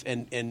safe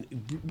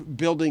and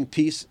building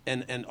peace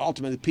and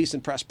ultimately peace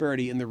and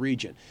prosperity in the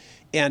region.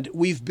 And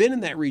we've been in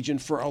that region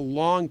for a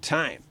long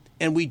time.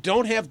 And we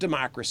don't have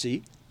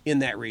democracy in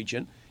that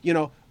region.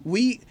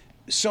 We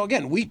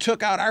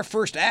took out our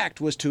first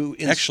act was to...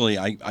 Actually,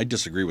 I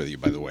disagree with you,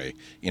 by the way.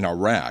 In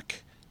Iraq,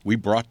 we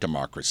brought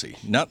democracy,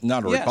 not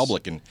a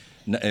Republican.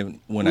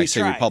 When I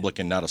say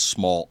Republican, not a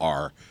small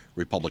R,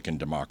 Republican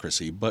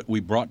democracy, but we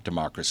brought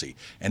democracy.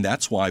 And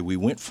that's why we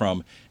went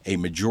from a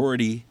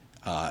majority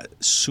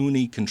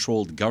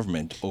Sunni-controlled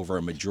government over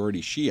a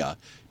majority Shia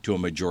to a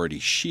majority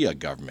Shia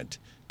government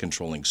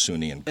controlling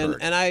Sunni and Kurd.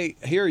 And I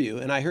hear you,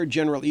 and I heard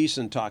General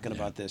Eason talking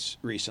about this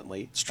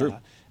recently. It's true.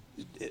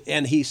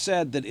 And he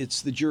said that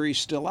the jury's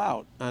still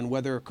out on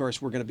whether, of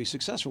course, we're going to be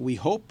successful. We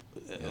hope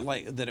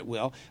that it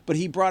will. But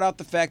he brought out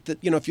the fact that,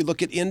 if you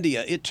look at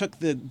India, it took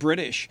the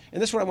British,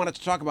 and this is what I wanted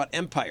to talk about,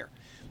 empire.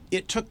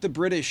 It took the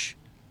British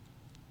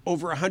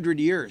over 100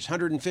 years,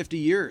 150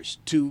 years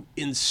to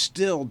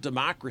instill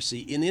democracy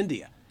in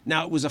India.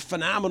 Now, it was a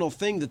phenomenal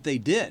thing that they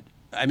did.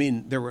 I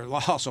mean, there were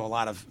also a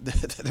lot of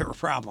there were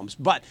problems,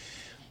 but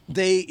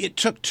it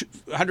took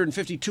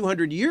 150,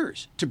 200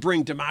 years to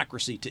bring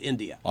democracy to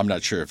India. I'm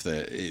not sure if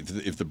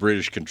the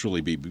British can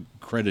truly be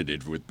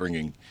credited with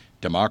bringing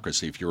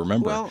democracy, if you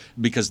remember,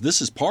 because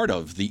this is part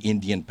of the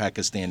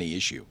Indian-Pakistani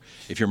issue.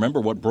 If you remember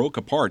what broke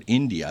apart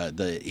India,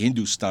 the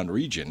Hindustan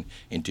region,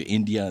 into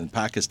India and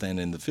Pakistan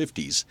in the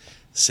 50s,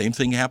 same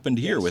thing happened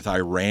here with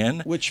Iran,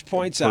 which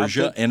points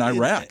Persia, out and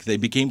Iraq. They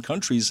became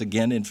countries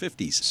again in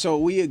 50s. So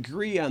we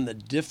agree on the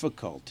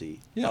difficulty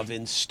of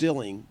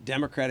instilling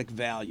democratic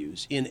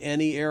values in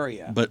any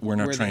area, but we're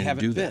not trying to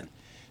do that.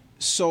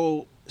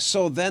 So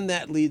then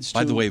that leads to...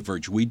 By the way,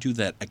 Virg, we do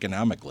that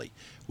economically.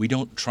 We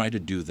don't try to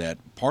do that.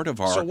 Part of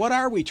our... So what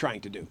are we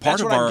trying to do?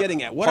 That's what I'm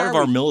getting at. Part of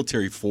our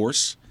military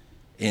force,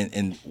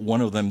 and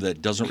one of them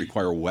that doesn't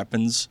require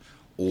weapons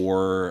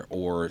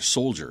or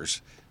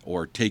soldiers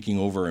or taking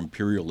over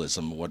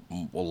imperialism, what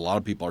a lot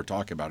of people are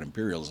talking about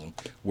imperialism,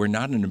 we're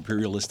not an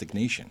imperialistic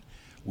nation.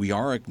 We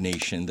are a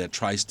nation that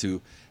tries to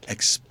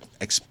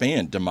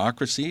expand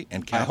democracy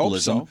and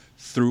capitalism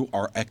through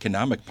our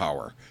economic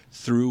power,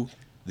 through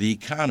the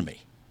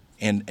economy.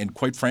 And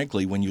quite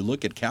frankly, when you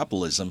look at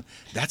capitalism,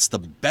 that's the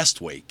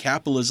best way.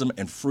 Capitalism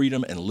and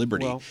freedom and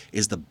liberty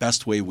is the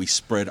best way we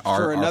spread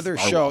our wealth.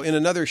 In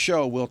another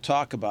show, we'll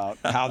talk about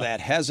how that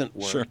hasn't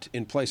worked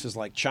in places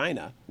like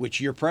China, which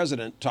your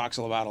president talks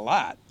about a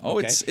lot. Oh,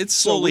 okay? It's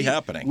slowly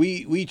happening.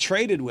 We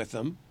traded with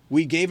them.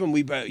 We gave them,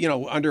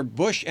 under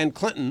Bush and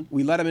Clinton,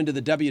 we let them into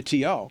the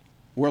WTO,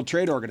 World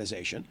Trade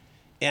Organization,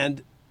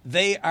 and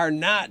they are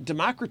not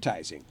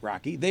democratizing,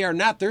 Rocky. They are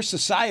not. Their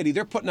society,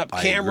 they're putting up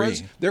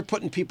cameras. They're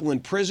putting people in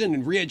prison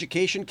and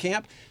re-education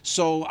camp.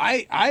 So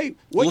I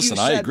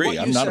agree.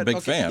 I'm not a big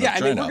fan.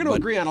 Yeah, we're going to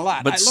agree on a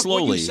lot. But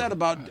slowly. What you said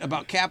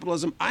about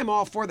capitalism, I'm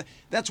all for that.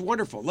 That's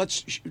wonderful.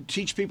 Let's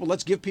teach people.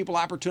 Let's give people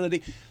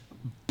opportunity.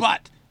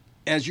 But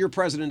as your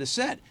president has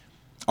said,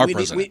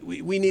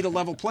 we need a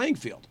level playing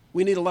field.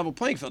 We need a level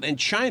playing field. And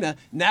China,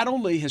 not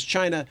only has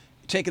China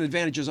taken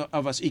advantage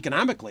of us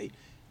economically,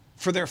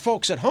 for their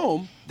folks at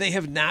home, they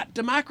have not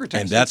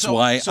democratized. And that's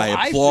why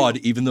I applaud,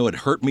 even though it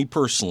hurt me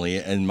personally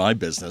in my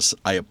business,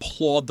 I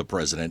applaud the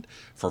president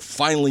for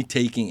finally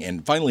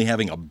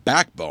having a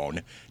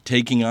backbone,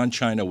 taking on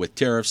China with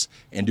tariffs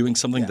and doing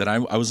something that I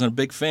wasn't a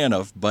big fan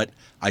of, but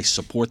I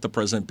support the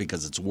president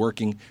because it's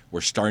working.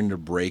 We're starting to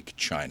break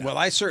China. Well,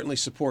 I certainly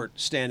support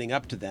standing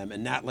up to them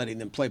and not letting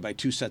them play by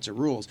two sets of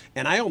rules.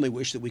 And I only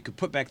wish that we could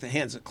put back the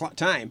hands of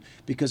time,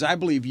 because I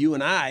believe you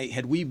and I,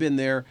 had we been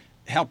there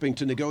helping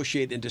to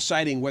negotiate and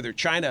deciding whether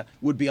China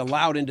would be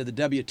allowed into the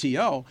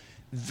WTO,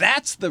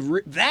 that's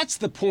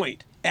the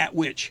point at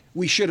which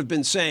we should have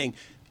been saying,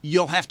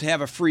 you'll have to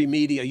have a free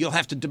media, you'll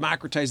have to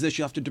democratize this,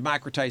 you'll have to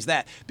democratize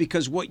that.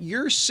 Because what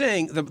you're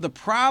saying, the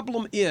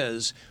problem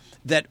is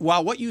that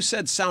while what you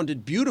said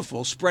sounded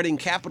beautiful, spreading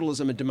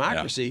capitalism and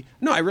democracy,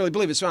 no, I really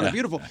believe it sounded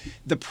beautiful.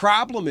 The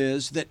problem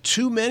is that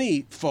too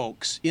many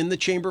folks in the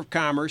Chamber of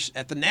Commerce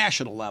at the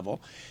national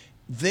level,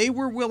 they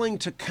were willing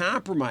to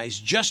compromise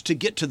just to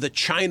get to the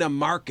China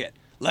market.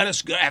 Let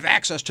us have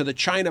access to the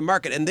China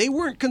market. And they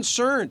weren't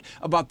concerned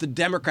about the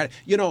Democratic.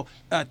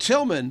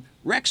 Tillman,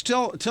 Rex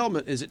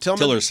Tillman, is it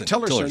Tillman?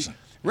 Tillerson.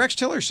 Rex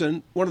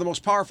Tillerson, one of the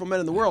most powerful men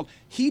in the world,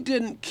 he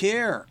didn't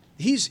care.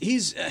 He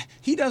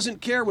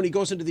doesn't care when he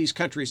goes into these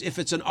countries if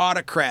it's an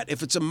autocrat,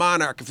 if it's a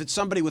monarch, if it's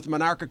somebody with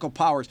monarchical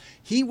powers.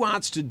 He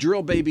wants to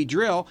drill, baby,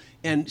 drill,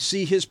 and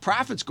see his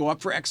profits go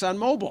up for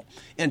ExxonMobil.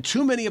 And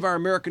too many of our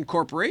American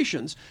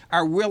corporations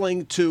are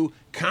willing to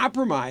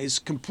compromise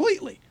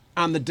completely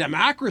on the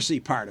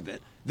democracy part of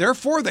it. They're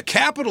for the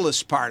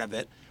capitalist part of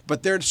it,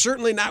 but they're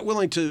certainly not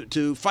willing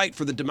to fight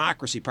for the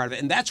democracy part of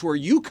it. And that's where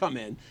you come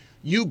in,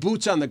 you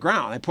boots on the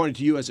ground. I pointed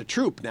to you as a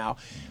troop now.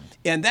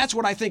 And that's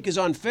what I think is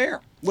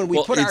unfair when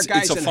we put our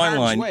guys in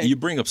harm's way. You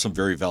bring up some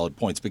very valid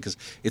points, because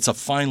it's a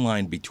fine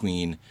line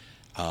between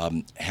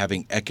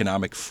having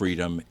economic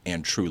freedom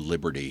and true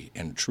liberty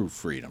and true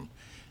freedom.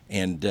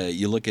 And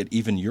you look at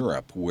even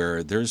Europe,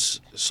 where there's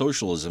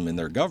socialism in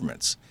their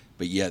governments,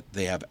 but yet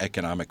they have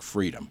economic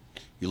freedom.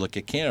 You look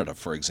at Canada,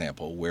 for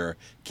example, where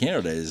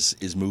Canada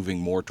is moving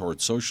more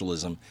towards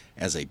socialism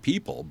as a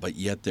people, but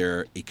yet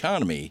their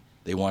economy,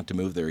 they want to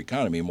move their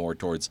economy more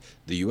towards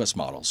the U.S.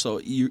 model. So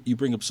you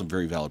bring up some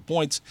very valid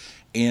points.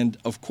 And,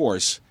 of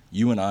course,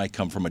 you and I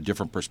come from a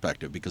different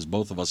perspective because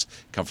both of us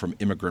come from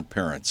immigrant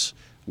parents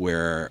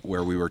where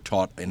we were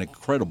taught an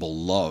incredible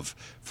love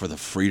for the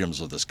freedoms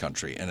of this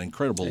country, an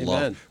incredible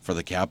love for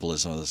the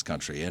capitalism of this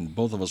country, and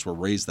both of us were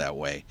raised that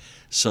way.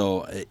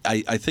 So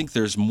I think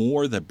there's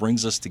more that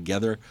brings us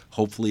together,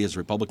 hopefully, as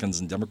Republicans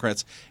and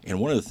Democrats. And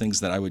one of the things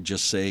that I would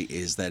just say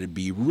is that it'd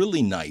be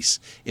really nice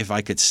if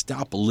I could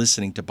stop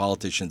listening to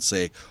politicians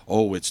say,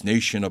 oh, it's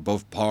nation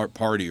above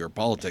party or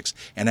politics,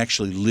 and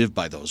actually live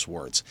by those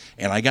words.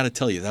 And I got to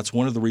tell you, that's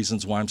one of the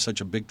reasons why I'm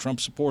such a big Trump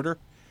supporter,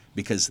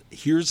 because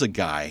here's a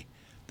guy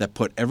that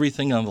put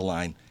everything on the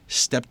line,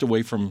 stepped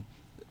away from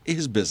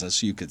his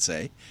business, you could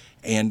say,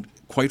 and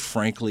quite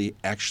frankly,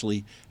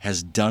 actually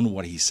has done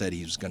what he said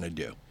he was going to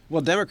do.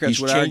 Well, Democrats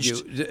would argue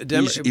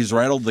he's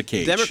rattled the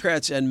cage.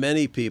 Democrats and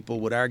many people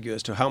would argue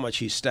as to how much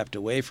he stepped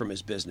away from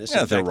his business.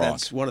 Yeah, in they're fact, wrong.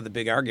 That's one of the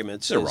big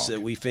arguments.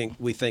 That we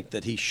think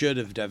that he should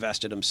have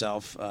divested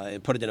himself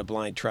and put it in a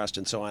blind trust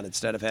and so on,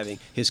 instead of having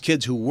his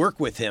kids who work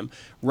with him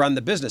run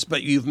the business.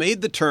 But you've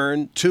made the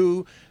turn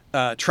to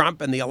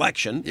Trump and the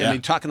election. Yeah. I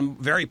mean, talking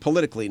very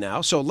politically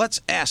now. So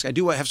let's ask. I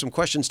do have some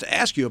questions to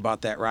ask you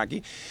about that,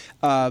 Rocky.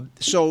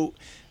 So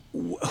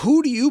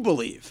who do you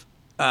believe?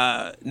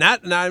 I'm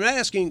not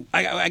asking.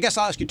 I guess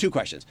I'll ask you two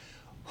questions.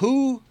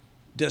 Who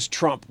does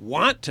Trump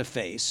want to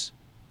face,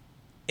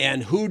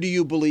 and who do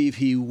you believe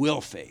he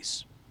will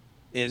face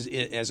as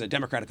a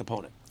Democratic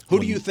opponent? Who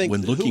do you think?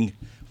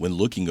 When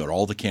looking at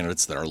all the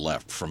candidates that are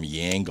left, from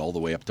Yang all the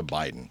way up to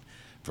Biden,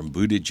 from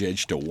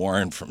Buttigieg to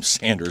Warren, from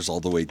Sanders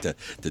all the way to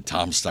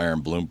Tom Steyer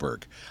and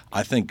Bloomberg,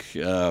 I think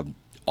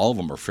all of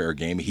them are fair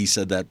game. He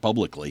said that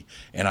publicly,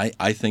 and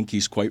I think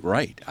he's quite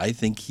right. I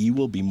think he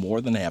will be more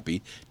than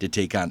happy to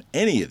take on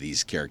any of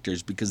these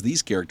characters, because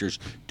these characters,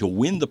 to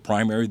win the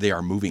primary, they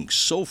are moving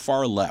so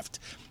far left.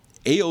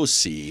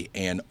 AOC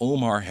and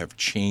Omar have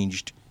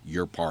changed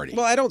your party.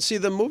 Well, I don't see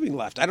them moving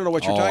left. I don't know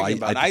what you're talking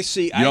about.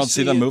 You don't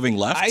see them moving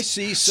left? I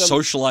see some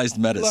socialized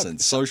medicine,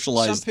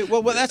 socialized.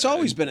 Well, that's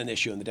always been an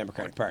issue in the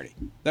Democratic Party.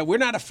 That we're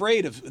not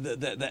afraid of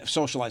the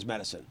socialized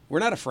medicine. We're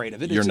not afraid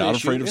of it. You're not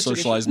afraid of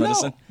socialized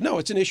medicine? No,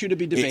 it's an issue to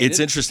be debated. It's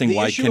interesting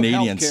why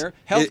Canadians.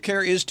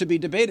 Healthcare is to be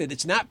debated.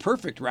 It's not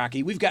perfect,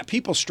 Rocky. We've got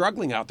people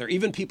struggling out there,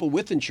 even people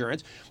with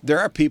insurance. There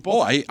are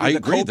people. I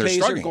agree. They're co-pays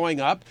struggling. are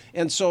going up,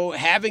 and so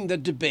having the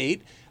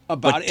debate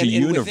about it,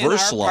 and within our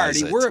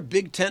party, we're a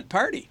big tent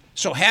party.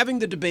 So having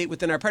the debate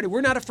within our party,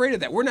 we're not afraid of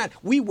that.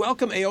 We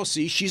welcome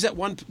AOC. She's at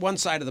one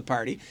side of the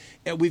party.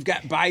 And we've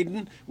got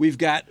Biden. We've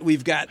got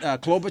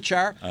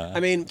Klobuchar.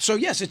 I mean, so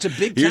yes, it's a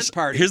big tent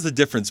party. Here's the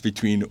difference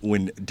between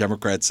when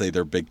Democrats say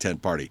they're a big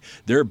tent party.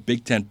 They're a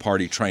big tent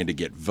party trying to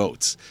get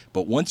votes.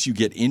 But once you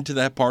get into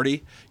that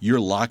party, you're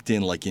locked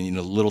in like in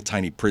a little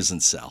tiny prison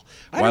cell.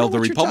 While the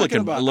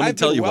Republican, let me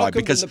tell you why.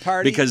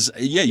 Because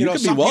you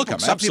can be welcome.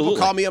 Some people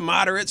call me a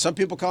moderate. Some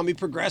people call me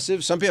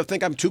progressive. Some people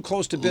think I'm too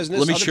close to business.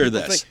 Let me share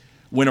this.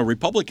 When a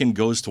Republican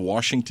goes to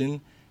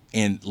Washington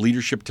and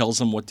leadership tells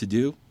them what to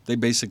do, they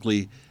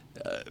basically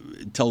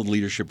tell the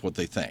leadership what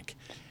they think.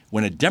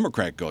 When a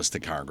Democrat goes to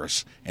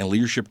Congress and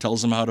leadership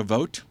tells them how to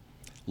vote,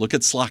 look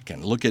at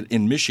Slotkin. Look at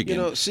in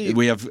Michigan.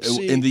 We have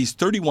in these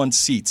 31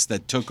 seats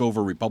that took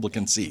over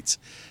Republican seats.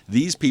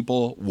 These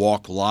people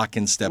walk lock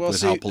and step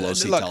with how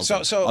Pelosi tells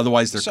them.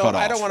 Otherwise, they're cut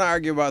off. I don't want to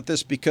argue about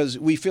this because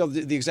we feel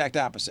the exact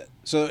opposite.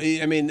 So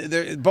I mean,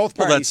 both parties.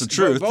 Well, that's the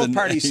truth. Both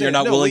parties. You're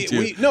not willing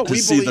to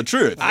see the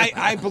truth.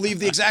 I believe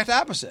the exact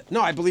opposite.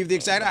 No, I believe the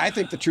exact. I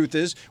think the truth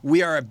is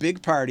we are a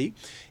big party.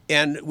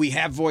 And we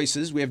have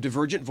voices, we have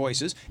divergent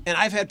voices. And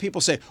I've had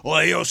people say, well,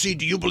 AOC,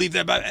 do you believe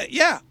that?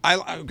 Yeah,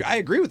 I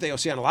agree with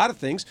AOC on a lot of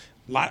things.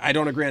 I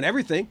don't agree on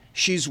everything.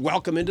 She's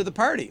welcome into the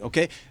party,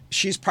 okay?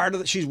 She's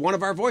she's one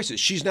of our voices.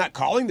 She's not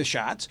calling the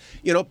shots.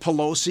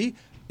 Pelosi,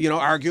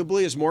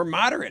 arguably is more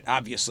moderate,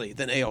 obviously,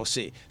 than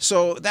AOC.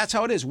 So that's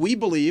how it is. We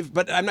believe,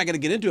 but I'm not going to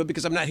get into it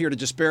because I'm not here to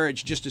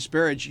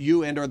disparage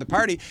you and or the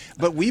party,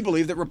 but we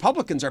believe that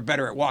Republicans are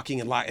better at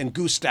walking and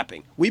goose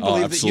stepping. We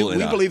believe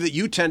that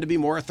you tend to be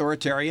more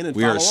authoritarian and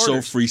we follow are orders.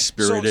 So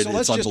free-spirited, so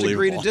let's it's just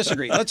agree to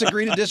disagree. Let's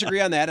agree to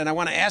disagree on that, and I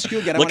want to ask you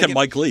again. Look at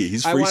Mike Lee.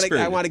 He's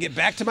free-spirited. I want to get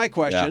back to my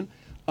question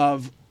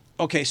of,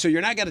 okay, so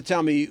you're not going to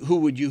tell me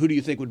who do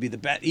you think would be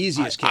the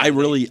easiest candidate?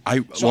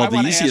 The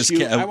easiest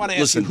candidate. I want to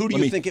ask you, who do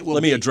you think it will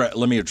be?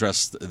 Let me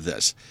address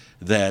this.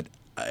 That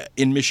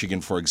in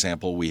Michigan, for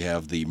example, we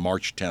have the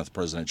March 10th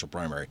presidential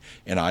primary.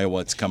 In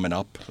Iowa, it's coming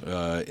up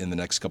in the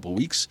next couple of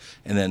weeks,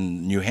 and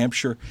then New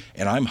Hampshire.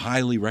 And I'm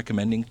highly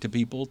recommending to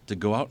people to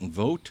go out and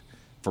vote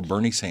for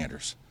Bernie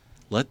Sanders.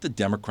 Let the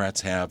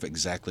Democrats have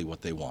exactly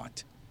what they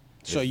want.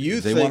 So you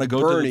they think want to go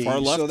Bernie, to the far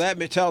left? So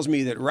that tells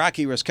me that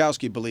Rocky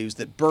Raczkowski believes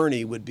that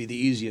Bernie would be the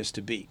easiest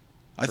to beat.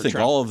 I think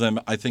Trump. all of them.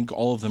 I think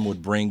all of them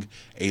would bring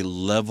a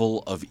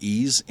level of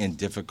ease and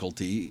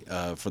difficulty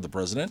for the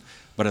president.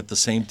 But at the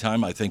same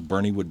time, I think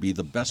Bernie would be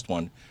the best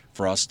one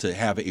for us to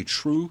have a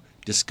true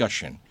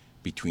discussion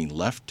between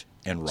left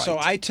and right. So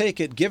I take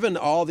it, given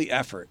all the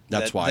effort.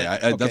 That's why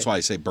I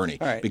say Bernie,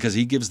 All right. because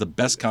he gives the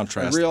best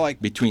contrast real,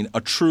 between a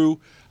true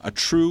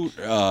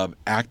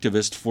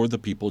activist for the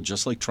people,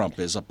 just like Trump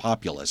is a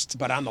populist.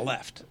 But on the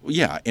left.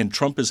 Yeah, and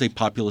Trump is a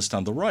populist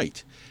on the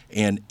right,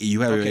 and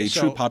you have a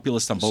true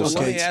populist on both so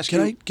let me sides. ask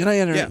Can I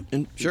enter?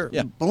 Yeah, sure.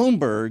 Yeah.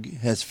 Bloomberg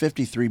has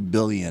 53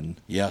 billion.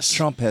 Yes.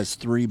 Trump has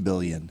 3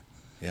 billion.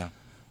 Yeah.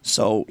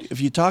 So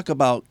if you talk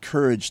about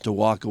courage to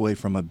walk away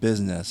from a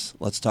business,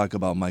 let's talk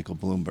about Michael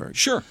Bloomberg.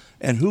 Sure.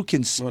 And who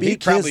can speak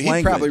He'd probably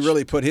language?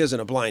 really put his in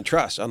a blind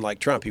trust. Unlike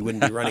Trump, he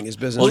wouldn't be running his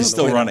business. Well, he's in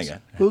the still White running House.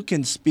 it. Who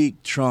can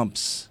speak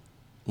Trump's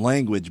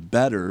language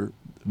better?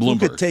 Who Bloomberg.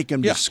 could take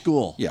him Yeah. to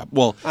school? Yeah.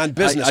 Well, On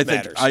business I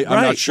think matters. I'm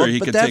not sure he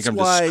but could that's take him to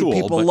why school.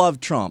 people but love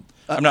Trump.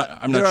 I'm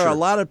not there sure. are a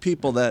lot of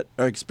people that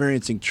are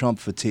experiencing Trump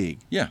fatigue.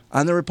 Yeah.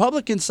 On the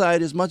Republican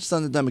side as much as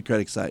on the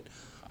Democratic side.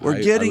 We're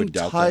I getting would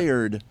doubt that.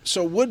 tired.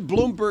 So would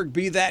Bloomberg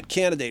be that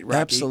candidate, Rocky?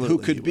 Absolutely Who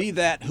could he be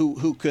that?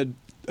 Who could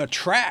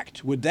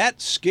attract? Would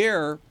that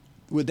scare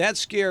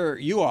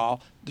you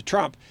all, the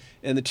Trump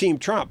and the team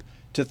Trump,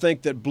 to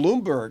think that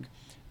Bloomberg?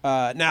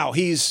 Now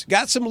he's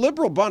got some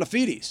liberal bona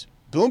fides.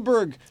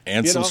 Bloomberg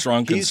And some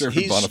strong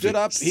conservative bona stood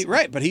up, fides.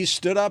 but he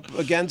stood up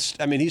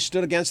against. I mean, he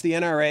stood against the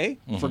NRA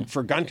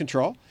for gun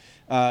control.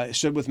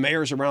 Stood with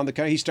mayors around the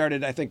country. He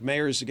started, I think,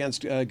 Mayors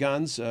Against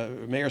Guns,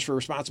 Mayors for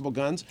Responsible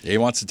Guns. He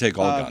wants to take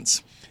all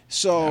guns.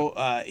 So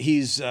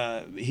he's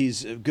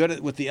good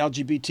with the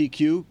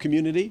LGBTQ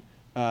community.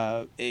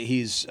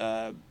 He's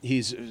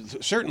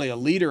certainly a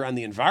leader on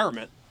the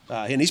environment,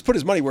 and he's put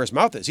his money where his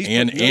mouth is. He's put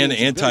And millions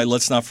anti.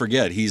 Let's not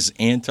forget, he's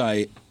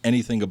anti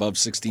anything above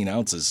 16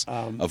 ounces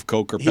of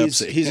Coke or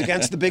Pepsi. He's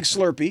against the big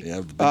Slurpee. Yeah,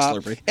 the big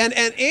Slurpee. And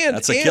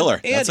That's a killer.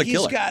 That's a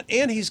killer.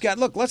 He's got.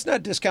 Look, let's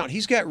not discount.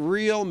 He's got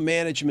real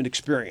management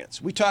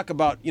experience. We talk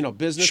about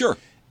business. Sure.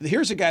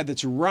 Here's a guy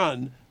that's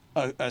run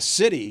a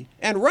city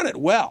and run it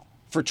well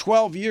for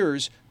 12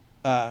 years.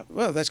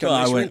 Well, that's got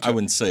a nice ring to I it.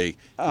 wouldn't say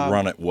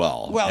run it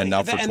well, and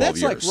not for 12 and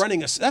that's years. like running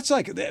that's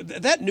like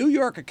that New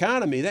York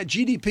economy, that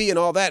GDP and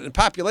all that, and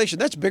population.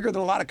 That's bigger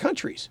than a lot of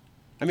countries.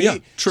 I mean, Yeah,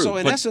 true, So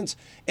in but- essence,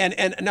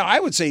 and no,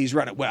 I would say he's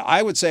run it well.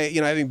 I would say,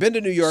 having been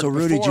to New York, So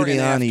Rudy before and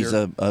Giuliani's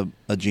after,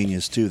 a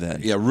genius too. Then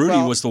Yeah, Rudy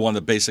Well- was the one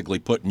that basically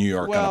put New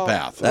York on a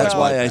path. that's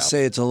well, why I path.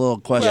 say it's a little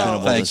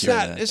questionable. thank to you. say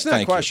that. It's not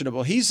Thank you.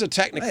 questionable. He's a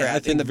technocrat I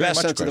think in the very best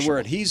much sense of the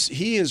word. questionable.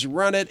 He has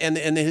run it, and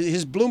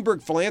his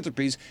Bloomberg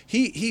philanthropies.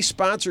 He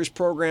sponsors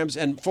programs,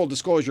 and full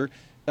disclosure,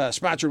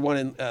 sponsored one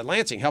in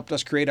Lansing. Helped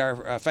us create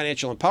our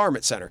financial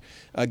empowerment center.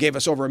 Gave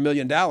us over $1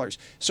 million.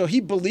 So he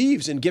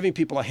believes in giving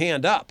people a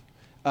hand up.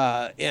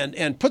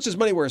 And puts his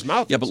money where his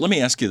mouth is. Yeah, but let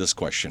me ask you this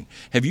question.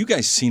 Have you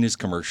guys seen his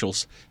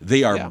commercials?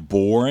 They are Yeah.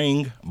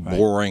 boring.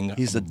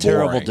 He's a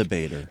terrible boring.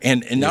 debater.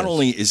 And not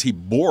only is he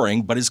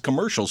boring, but his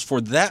commercials, for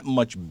that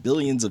much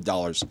billions of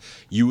dollars,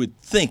 you would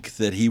think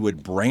that he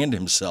would brand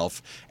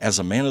himself as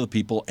a man of the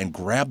people and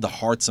grab the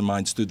hearts and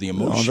minds through the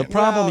emotion. the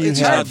problem you it's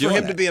have- hard for doing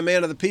him that. to be a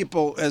man of the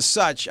people as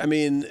such. I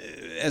mean,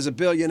 as a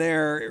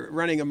billionaire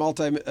running a Look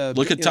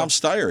at Tom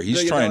Steyer.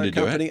 He's trying to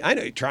do it. I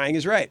know trying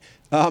is right.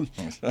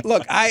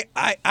 Look,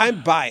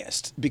 I'm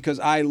biased because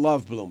I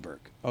love Bloomberg.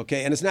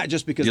 Okay, and it's not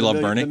just because You love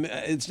Bernie?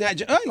 It's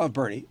not. I love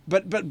Bernie,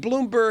 but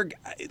Bloomberg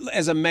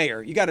as a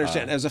mayor, you got to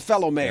understand. As a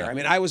fellow mayor, I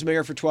mean, I was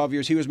mayor for 12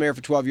 years. He was mayor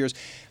for 12 years.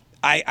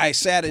 I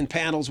sat in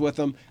panels with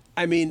him.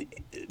 I mean,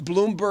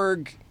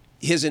 Bloomberg,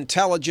 his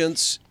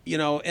intelligence,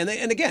 and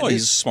again,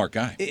 He's a smart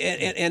guy.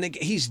 and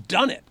he's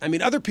done it. I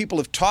mean, other people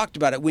have talked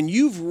about it. When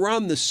you've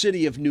run the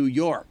city of New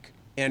York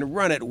and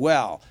run it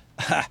well,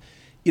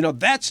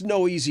 that's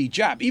no easy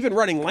job. Even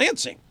running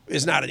Lansing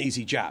is not an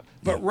easy job.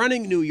 But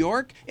running New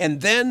York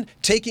and then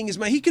taking his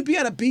money, he could be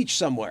on a beach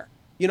somewhere.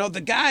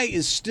 The guy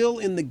is still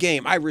in the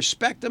game. I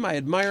respect him. I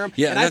admire him.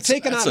 Yeah, and I've that's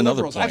taken on another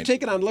liberals. I've point.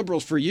 taken on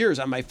liberals for years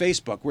on my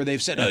Facebook where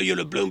they've said,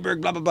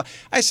 Bloomberg, blah, blah, blah.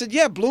 I said,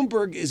 yeah,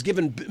 Bloomberg is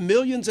given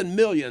millions and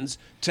millions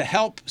to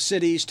help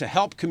cities, to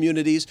help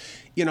communities.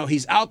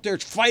 He's out there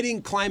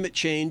fighting climate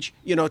change,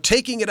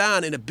 taking it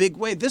on in a big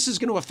way. This is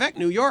going to affect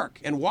New York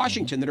and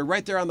Washington that are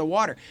right there on the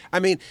water. I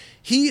mean,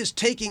 he is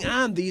taking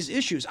on these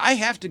issues. I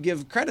have to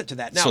give credit to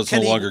that. Now, So it's no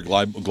longer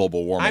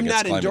global warming. I'm it's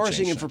not climate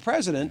endorsing change. him for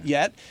president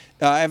yet.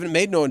 I haven't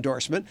made no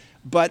endorsement.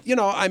 But,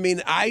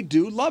 I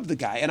do love the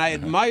guy, and I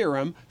admire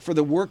him for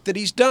the work that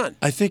he's done.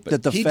 I think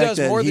that the he fact does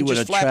that more he than would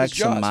just flap his attract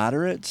some jaws.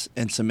 moderates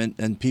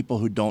and people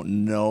who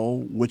don't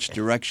know which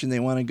direction they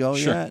want to go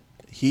Sure. yet.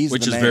 He's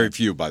Which the is man. very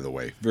few, by the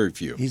way. Very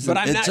few. But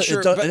I'm not sure.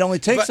 It only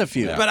takes but- a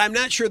few. But I'm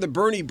not sure the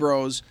Bernie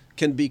Bros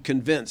can be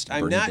convinced.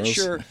 I'm Bernie not Bros?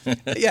 sure.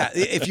 Yeah,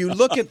 if you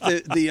look at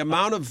the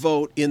amount of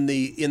vote in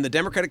the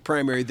Democratic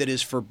primary that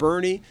is for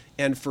Bernie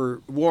and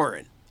for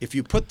Warren, if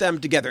you put them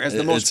together as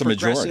the most It's a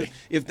progressive,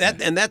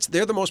 majority.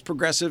 they're the most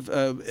progressive,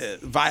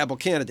 viable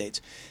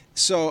candidates.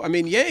 So, I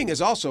mean, Yang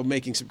is also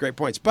making some great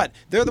points, but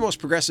they're the most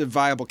progressive,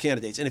 viable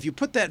candidates. And if you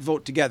put that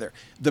vote together,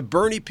 the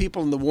Bernie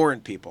people and the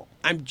Warren people,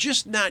 I'm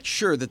just not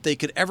sure that they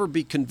could ever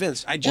be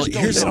convinced. I just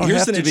don't know. They don't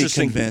have to be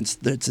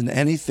convinced that it's an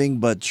anything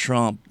but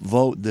Trump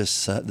vote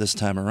this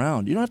time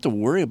around. You don't have to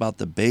worry about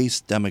the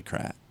base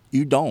Democrat.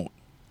 You don't.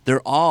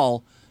 They're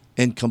all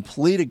in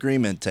complete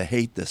agreement to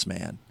hate this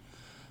man.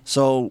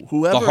 So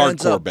whoever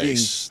ends up the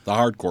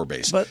hardcore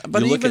base.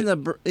 But even the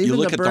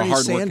Bernie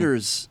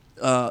Sanders,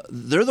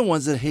 they're the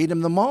ones that hate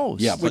him the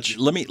most. Yeah, but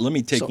let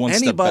me take one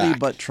step back. Anybody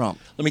but Trump.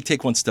 Let me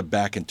take one step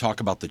back and talk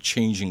about the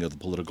changing of the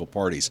political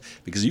parties,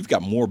 because you've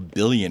got more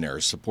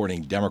billionaires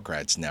supporting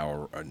Democrats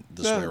now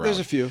this way around. There's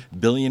a few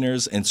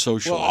billionaires and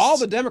socialists. Well, all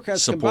the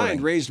Democrats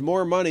combined raised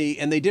more money,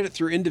 and they did it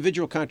through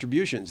individual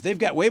contributions. They've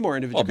got way more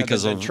individual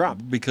contributions than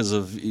Trump. Because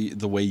of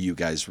the way you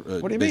guys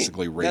what do you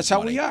basically mean? raise That's how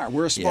money. we are.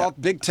 We're a small,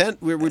 big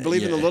tent. We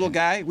believe in the little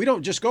guy. We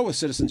don't just go with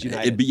Citizens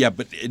United.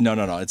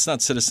 No. It's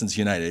not Citizens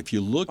United. If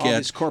you look all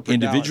at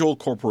individual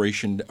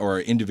corporation or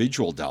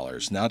individual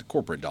dollars, not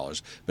corporate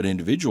dollars, but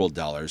individual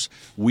dollars,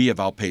 we have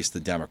outpaced the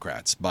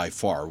Democrats by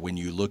far. When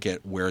you look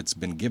at where it's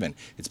been given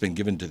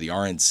to the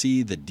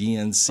RNC, the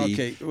DNC.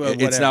 Okay, well,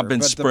 it's not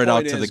been spread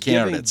out to the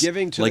candidates,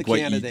 giving to like the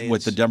candidates.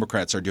 what the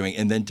Democrats are doing,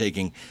 and then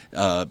taking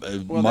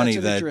money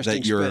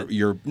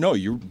you're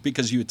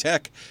because you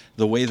attack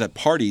the way that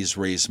parties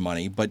raise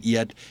money, but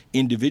yet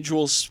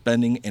individual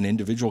spending and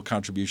individual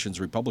contributions,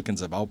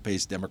 Republicans have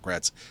outpaced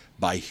Democrats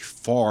by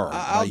far.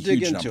 I'll dig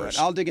huge into numbers.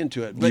 it. I'll dig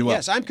into it. But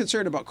yes, I'm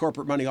concerned about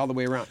corporate money all the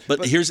way around.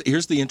 But here's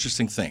the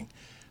interesting thing.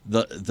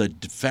 The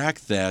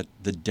fact that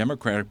the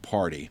Democratic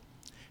Party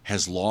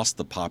has lost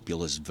the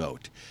populist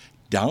vote.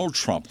 Donald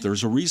Trump,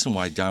 there's a reason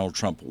why Donald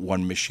Trump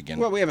won Michigan.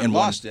 Well, we haven't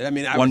lost it. I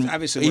mean,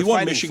 obviously he we're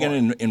won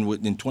Michigan in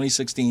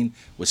 2016,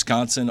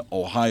 Wisconsin,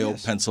 Ohio,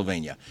 yes.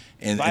 Pennsylvania,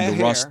 and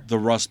the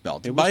Rust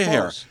Belt. It was By a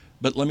hair. close.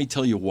 But let me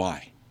tell you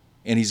why.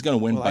 And he's going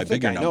to win by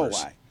bigger numbers. I know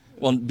why.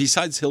 Well,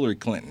 besides Hillary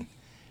Clinton,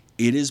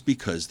 it is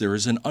because there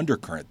is an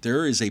undercurrent.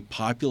 There is a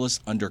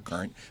populist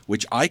undercurrent,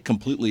 which I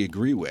completely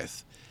agree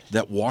with,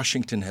 that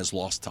Washington has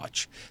lost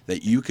touch.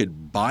 That you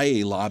could buy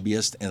a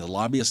lobbyist, and the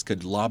lobbyist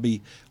could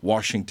lobby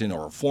Washington,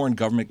 or a foreign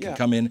government could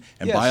come in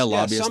and buy a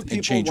lobbyist some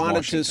and change wanted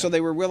Washington. so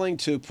they were willing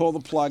to pull the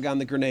plug on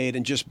the grenade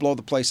and just blow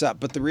the place up.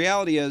 But the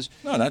reality is,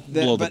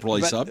 blow the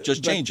place up,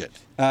 just change it.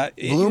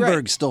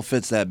 Bloomberg still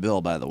fits that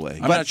bill, by the way.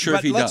 I'm not sure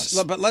if he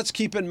does. But let's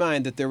keep in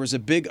mind that there was a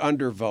big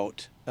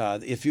undervote.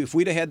 If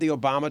we'd have had the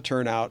Obama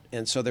turnout,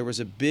 and so there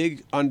was a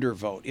big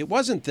undervote, it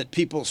wasn't that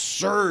people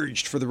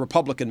surged for the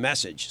Republican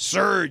message,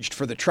 surged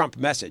for the Trump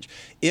message.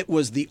 It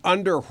was the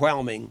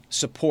underwhelming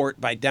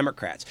support by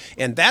Democrats,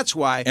 and that's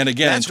why. And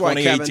again, that's in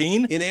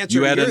 2018, Kevin, in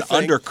you had your an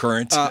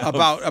undercurrent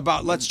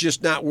about let's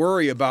just not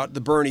worry about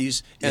the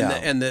Bernies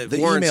and the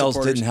Warren emails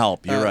supporters. didn't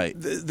help. You're right.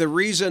 The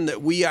reason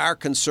that we are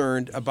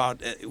concerned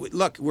about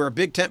look, we're a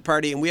big tent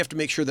party, and we have to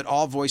make sure that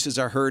all voices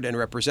are heard and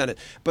represented.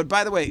 But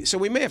by the way, so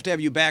we may have to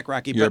have you back,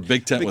 Rocky. You're a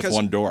big tent with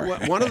one door.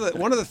 one of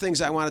the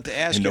things I wanted to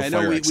ask you, I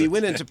know we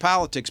went into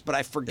politics, but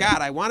I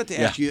forgot. I wanted to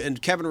ask you,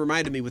 and Kevin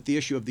reminded me with the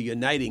issue of the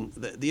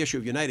issue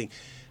of uniting.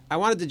 I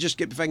wanted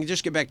to if I can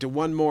just get back to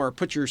one more,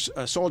 put your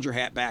soldier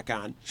hat back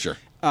on. Sure.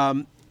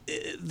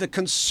 The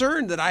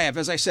concern that I have,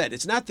 as I said,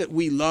 it's not that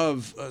we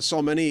love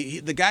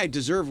Soleimani. The guy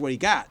deserved what he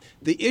got.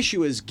 The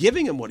issue is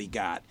giving him what he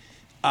got.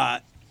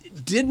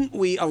 Didn't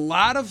we, a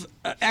lot of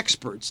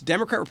experts,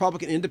 Democrat,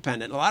 Republican,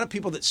 Independent, a lot of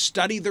people that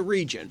study the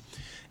region,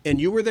 and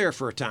you were there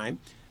for a time,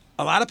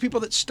 a lot of people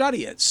that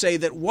study it say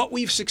that what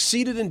we've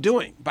succeeded in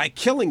doing by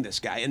killing this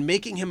guy and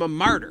making him a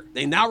martyr,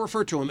 they now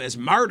refer to him as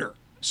Martyr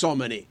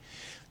Soleimani,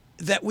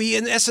 that we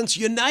in essence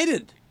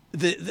united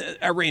the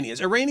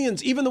Iranians,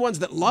 even the ones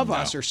that love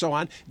us or so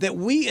on, that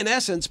we in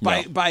essence,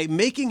 by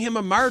making him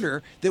a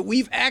martyr, that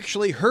we've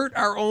actually hurt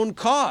our own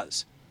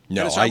cause.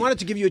 No, so I wanted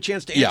to give you a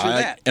chance to answer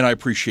that. And I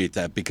appreciate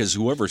that, because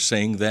whoever's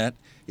saying that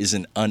is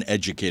an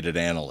uneducated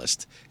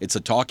analyst. It's a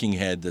talking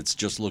head that's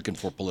just looking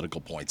for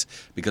political points.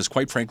 Because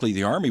quite frankly,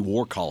 the Army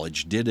War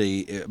College did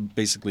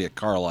basically at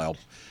Carlisle,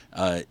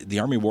 the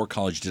Army War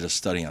College did a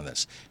study on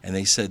this. And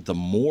they said the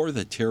more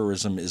that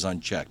terrorism is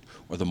unchecked,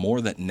 or the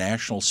more that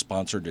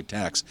national-sponsored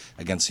attacks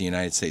against the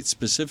United States,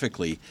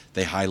 specifically,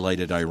 they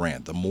highlighted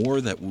Iran. The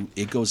more that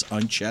it goes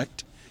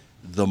unchecked,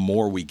 the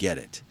more we get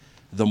it.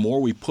 The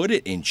more we put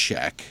it in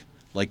check,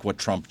 like what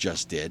Trump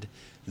just did,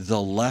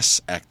 the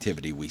less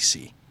activity we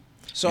see.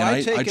 So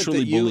I take it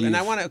that you, and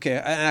I want to,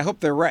 and I hope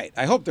they're right.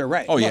 I hope they're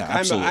right. Oh, Look, yeah,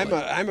 absolutely.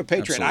 I'm a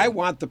patriot.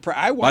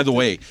 Absolutely. By the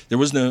way, there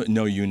was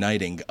no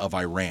uniting of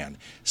Iran.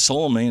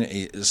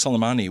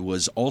 Soleimani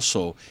was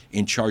also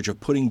in charge of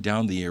putting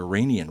down the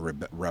Iranian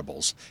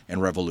rebels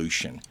and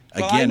revolution.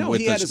 Again,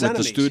 with the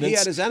students, he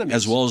had his enemies,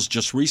 as well as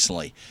just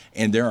recently.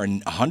 And there are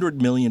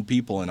 100 million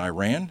people in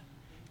Iran,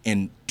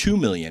 and 2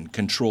 million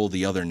control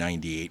the other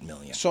 98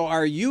 million. So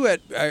are you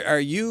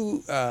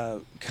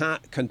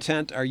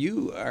content? Are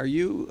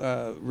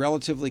you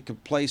relatively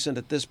complacent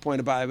at this point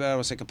about? I don't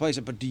want to say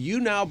complacent, but do you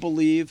now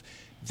believe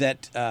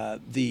that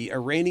the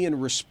Iranian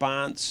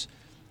response?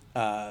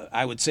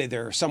 I would say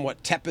they're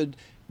somewhat tepid.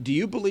 Do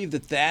you believe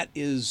that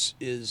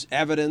is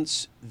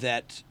evidence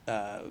that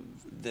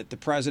that the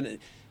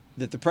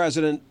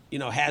president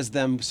has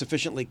them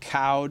sufficiently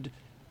cowed?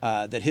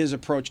 That his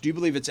approach. Do you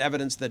believe it's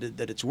evidence that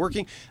it's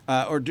working,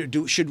 or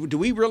do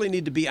we really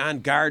need to be on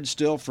guard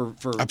still for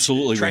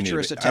absolutely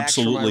treacherous attacks?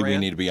 Absolutely, from Iran? We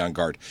need to be on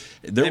guard.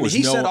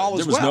 He said all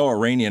is well. No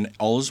Iranian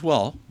all is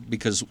well,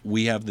 because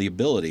we have the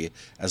ability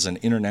as a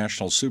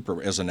national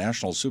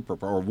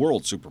superpower,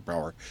 world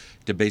superpower,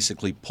 to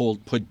basically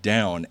put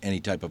down any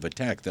type of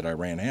attack that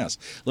Iran has.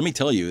 Let me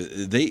tell you,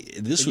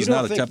 this was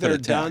not a tepid attack. You don't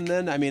think they're done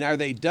then? I mean, are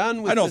they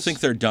done with I don't think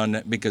they're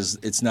done, because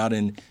it's not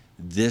in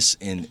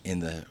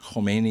the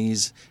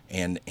Khomeini's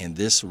and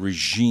this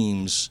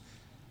regime's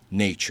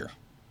nature.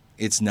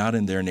 It's not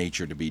in their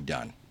nature to be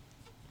done.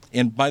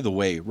 And by the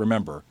way,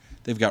 remember,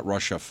 they've got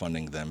Russia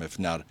funding them, if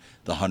not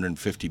the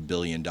 $150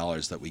 billion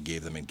that we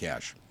gave them in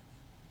cash.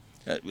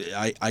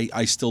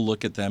 I still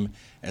look at them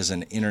as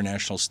an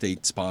international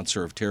state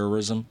sponsor of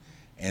terrorism,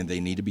 and they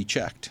need to be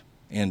checked.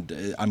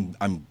 And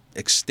I'm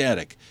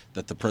ecstatic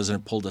that the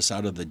president pulled us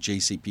out of the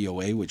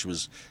JCPOA, which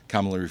was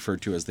commonly referred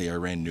to as the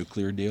Iran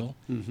nuclear deal,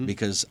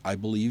 because I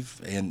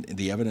believe, and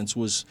the evidence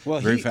was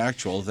very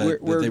factual, that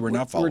they were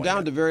not following We're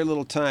down it. to very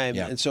little time,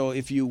 Yeah. and so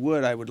if you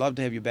would, I would love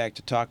to have you back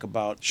to talk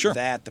about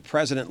that. The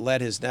president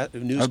led his news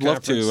conference. I'd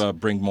love to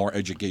bring more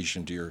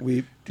education to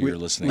your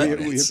listening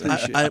audience.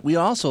 We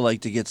also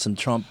like to get some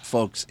Trump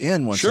folks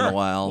in once in a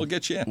while. We'll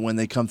get you in. When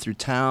they come through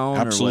town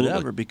Absolutely. or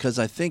whatever, because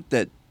I think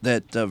that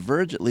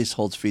Virg at least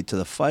holds feet to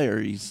the fire.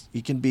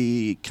 He can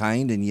be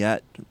kind and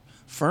yet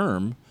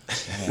firm,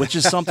 which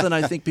is something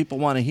I think people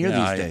want to hear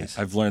these days.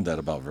 I've learned that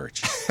about Virg.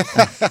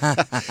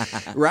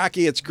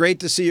 Rocky, it's great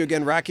to see you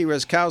again. Rocky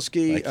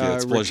Raczkowski,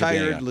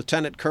 retired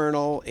lieutenant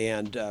colonel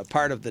and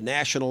part of the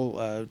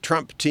national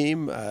Trump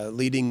team,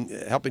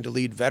 helping to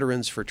lead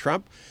Veterans for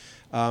Trump.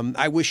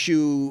 I wish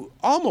you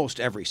almost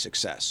every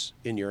success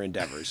in your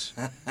endeavors,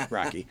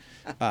 Rocky.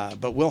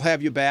 But we'll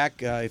have you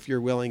back if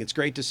you're willing. It's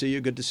great to see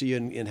you. Good to see you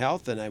in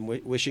health. And I'm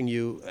wishing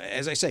you,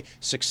 as I say,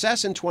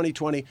 success in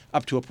 2020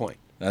 up to a point.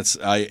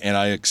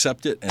 I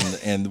accept it,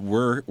 and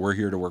we're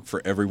here to work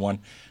for everyone.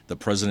 The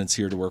president's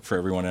here to work for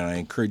everyone, and I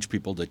encourage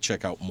people to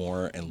check out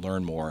more and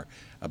learn more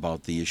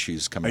about the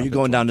issues coming up. Are you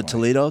going down to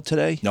Toledo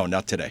today? No,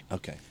 not today.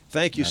 Okay.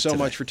 Thank you so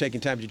much for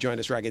taking time to join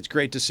us, Rocky. It's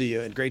great to see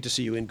you, and great to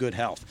see you in good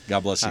health.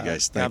 God bless you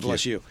guys. Thank you. God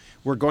bless you.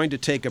 We're going to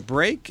take a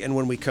break, and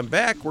when we come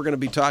back, we're going to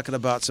be talking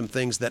about some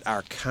things that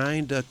are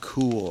kind of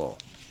cool,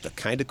 the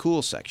kind of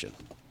cool section.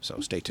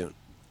 So stay tuned.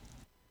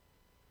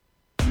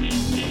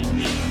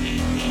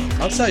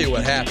 I'll tell you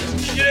what happened.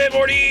 G'day,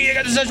 Morty. I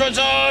got the Szechuan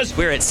sauce.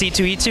 We're at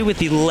C2E2 with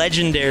the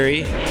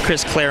legendary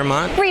Chris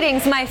Claremont.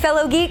 Greetings, my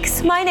fellow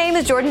geeks. My name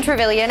is Jordan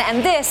Trevelyan,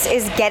 and this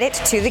is Get It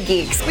to the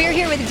Geeks. We're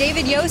here with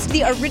David Yost,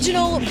 the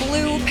original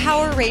blue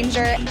Power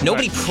Ranger.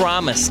 Nobody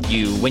promised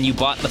you when you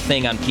bought the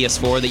thing on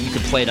PS4 that you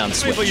could play it on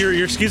Switch. But your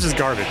excuse is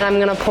garbage.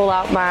 I'm going to pull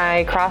out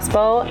my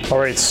crossbow. All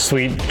right,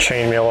 sweet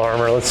chainmail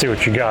armor. Let's see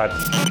what you got.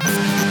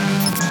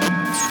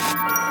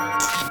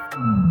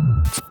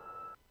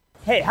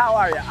 Hey, how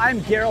are you?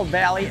 I'm Gerald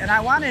Valley, and I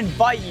want to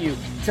invite you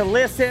to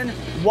listen,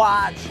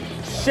 watch,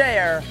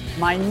 share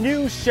my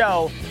new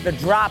show, The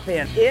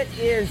Drop-In. It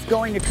is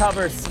going to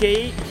cover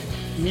skate,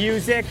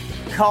 music,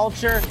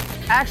 culture,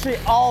 actually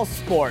all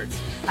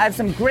sports. I have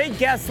some great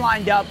guests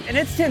lined up, and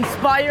it's to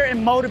inspire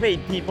and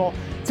motivate people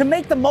to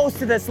make the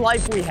most of this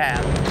life we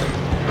have.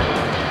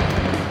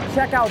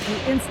 Check out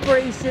the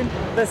inspiration,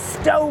 the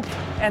stoke,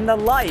 and the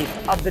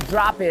life of The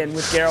Drop-In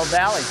with Gerald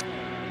Valley.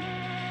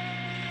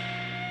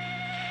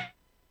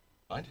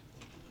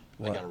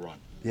 I got to run.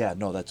 Yeah,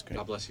 no, that's great.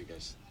 God bless you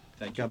guys.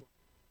 Thank you.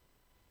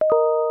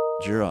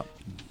 You're up.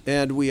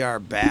 And we are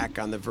back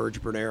on the Virg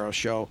Bernero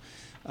Show.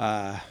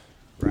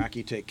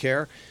 Rocky, take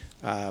care.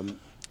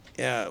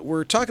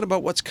 We're talking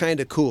about what's kind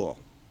of cool,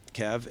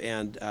 Kev.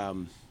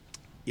 And,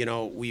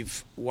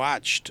 we've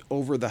watched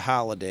over the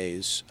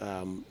holidays,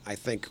 I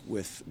think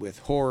with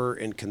horror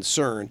and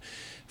concern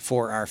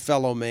for our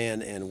fellow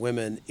men and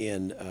women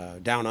in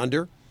Down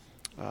Under.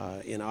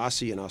 In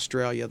Aussie and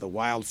Australia, the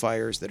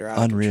wildfires that are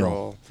out of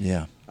control.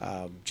 Yeah.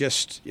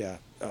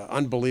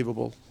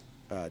 Unbelievable,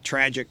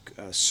 tragic,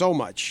 so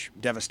much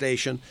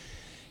devastation.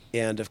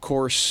 And of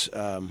course,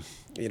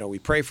 we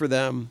pray for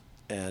them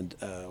and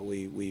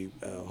we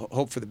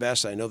hope for the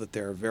best. I know that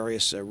there are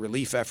various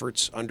relief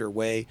efforts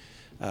underway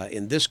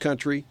in this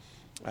country,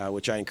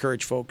 which I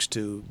encourage folks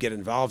to get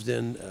involved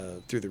in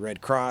through the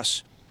Red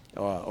Cross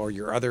or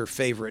your other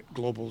favorite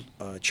global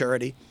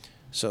charity,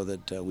 so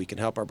that we can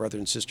help our brothers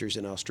and sisters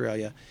in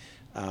Australia.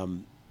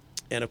 And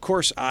of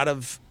course, out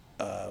of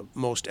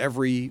most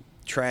every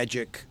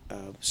tragic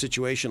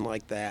situation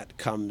like that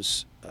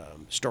comes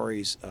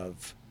stories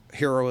of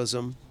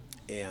heroism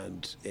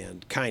and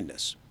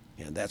kindness.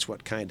 And that's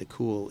what Kinda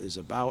Cool is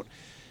about.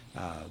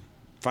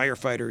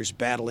 Firefighters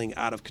battling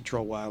out of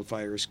control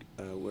wildfires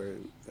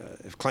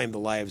have claimed the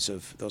lives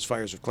of, those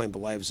fires have claimed the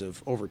lives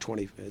of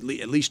at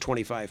least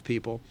 25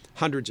 people,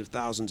 hundreds of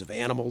thousands of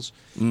animals,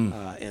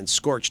 and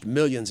scorched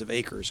millions of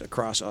acres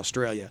across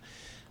Australia.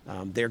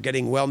 They're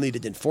getting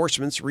well-needed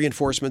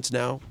reinforcements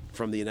now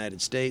from the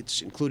United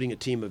States, including a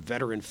team of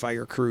veteran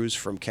fire crews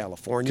from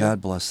California.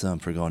 God bless them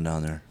for going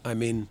down there. I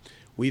mean,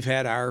 we've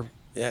had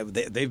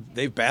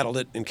they've battled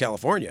it in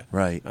California.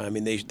 Right. I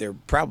mean, they're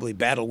probably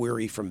battle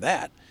weary from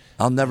that.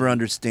 I'll never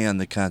understand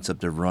the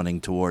concept of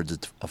running towards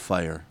a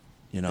fire.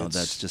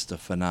 That's just a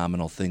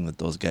phenomenal thing that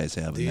those guys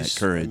have, and that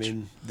courage. I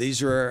mean,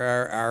 these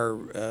are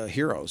our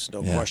heroes,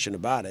 no question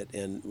about it.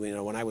 And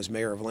when I was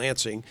mayor of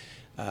Lansing,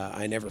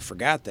 I never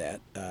forgot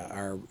that.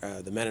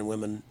 The men and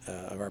women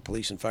of our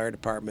police and fire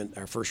department,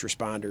 our first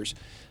responders,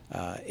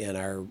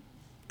 and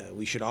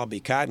we should all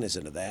be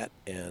cognizant of that.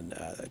 And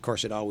of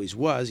course, it always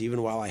was.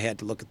 Even while I had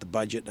to look at the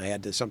budget, and I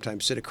had to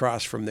sometimes sit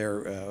across from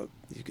their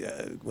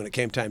when it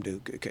came time to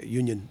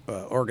union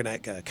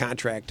organize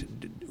contract,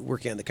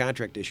 working on the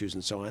contract issues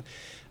and so on.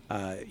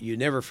 You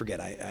never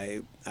forget.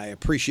 I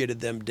appreciated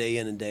them day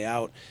in and day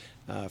out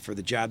for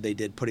the job they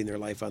did, putting their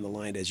life on the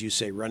line, as you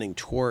say, running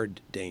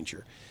toward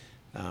danger.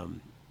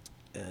 And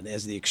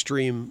as the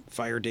extreme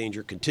fire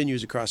danger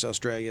continues across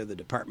Australia, the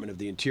Department of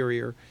the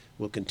Interior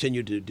will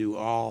continue to do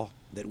all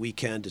that we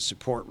can to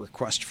support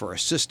requests for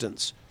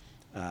assistance,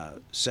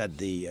 said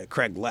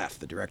Craig Leff,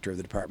 the director of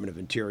the Department of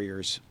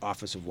Interior's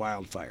Office of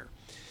Wildfire.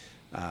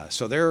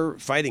 So they're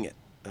fighting it.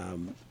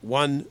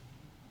 One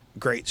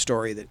great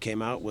story that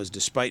came out was,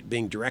 despite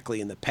being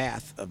directly in the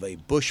path of a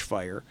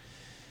bushfire,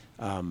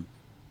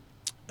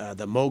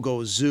 the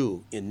Mogo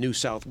Zoo in New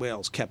South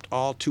Wales kept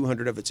all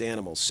 200 of its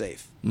animals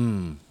safe.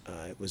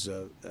 It was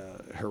a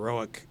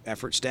heroic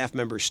effort. Staff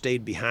members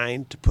stayed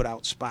behind to put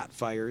out spot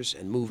fires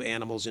and move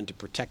animals into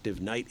protective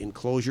night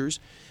enclosures.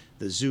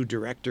 The zoo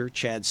director,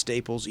 Chad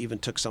Staples, even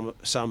took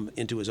some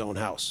into his own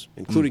house,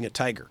 including a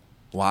tiger.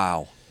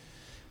 Wow.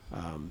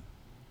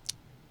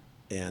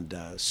 And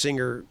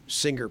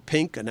singer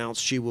Pink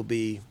announced she will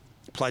be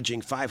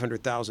pledging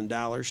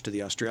 $500,000 to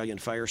the Australian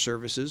Fire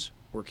Services,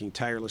 working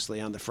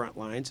tirelessly on the front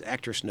lines.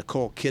 Actress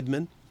Nicole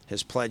Kidman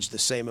has pledged the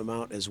same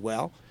amount as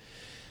well.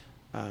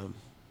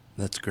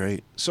 That's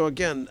great. So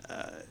again,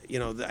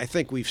 I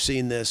think we've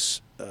seen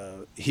this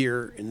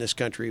here in this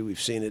country.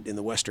 We've seen it in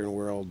the Western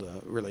world,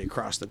 really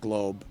across the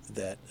globe.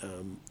 That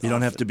you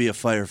don't have to be a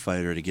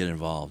firefighter to get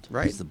involved.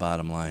 Right. That's the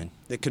bottom line.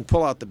 That can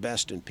pull out the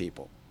best in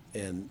people,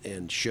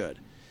 and should.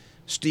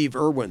 Steve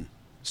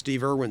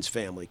Irwin's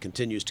family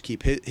continues to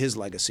keep his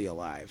legacy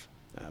alive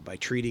by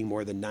treating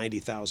more than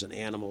 90,000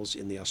 animals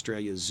in the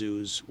Australia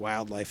Zoo's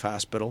Wildlife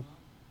Hospital.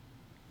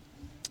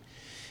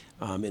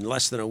 In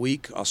less than a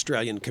week,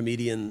 Australian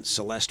comedian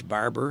Celeste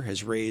Barber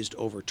has raised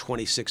over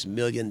 $26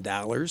 million.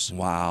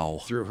 Wow.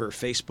 Through her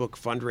Facebook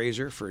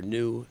fundraiser for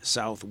New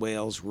South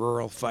Wales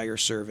Rural Fire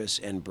Service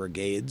and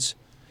Brigades.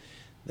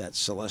 That's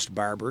Celeste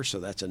Barber, so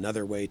that's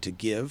another way to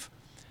give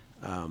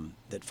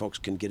that folks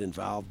can get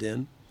involved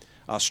in.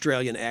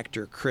 Australian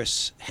actor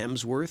Chris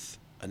Hemsworth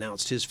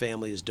announced his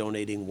family is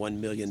donating $1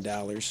 million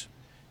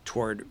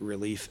toward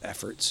relief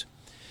efforts.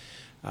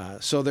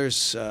 So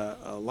there's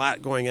a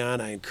lot going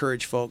on. I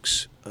encourage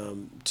folks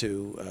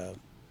to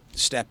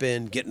step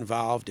in, get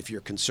involved if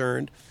you're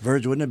concerned.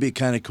 Virg, wouldn't it be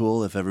kind of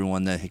cool if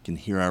everyone that can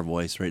hear our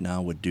voice right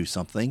now would do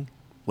something?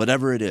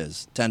 Whatever it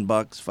is, $10,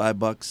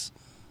 $5,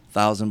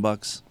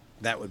 $1,000.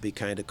 That would be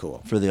kind of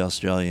cool. For the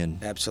Australian.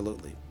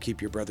 Absolutely.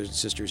 Keep your brothers and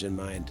sisters in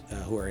mind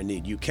who are in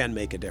need. You can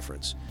make a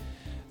difference.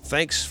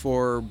 Thanks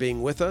for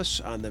being with us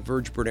on the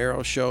Virg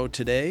Bernero Show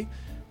today.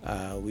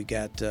 You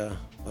got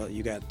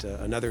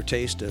another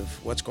taste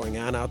of what's going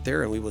on out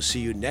there, and we will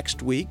see you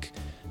next week.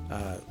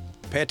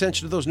 Pay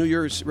attention to those New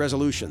Year's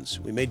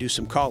resolutions. We may do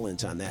some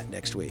call-ins on that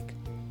next week.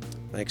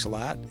 Thanks a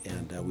lot,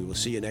 and we will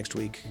see you next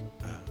week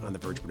on the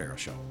Virg Bernero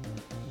Show.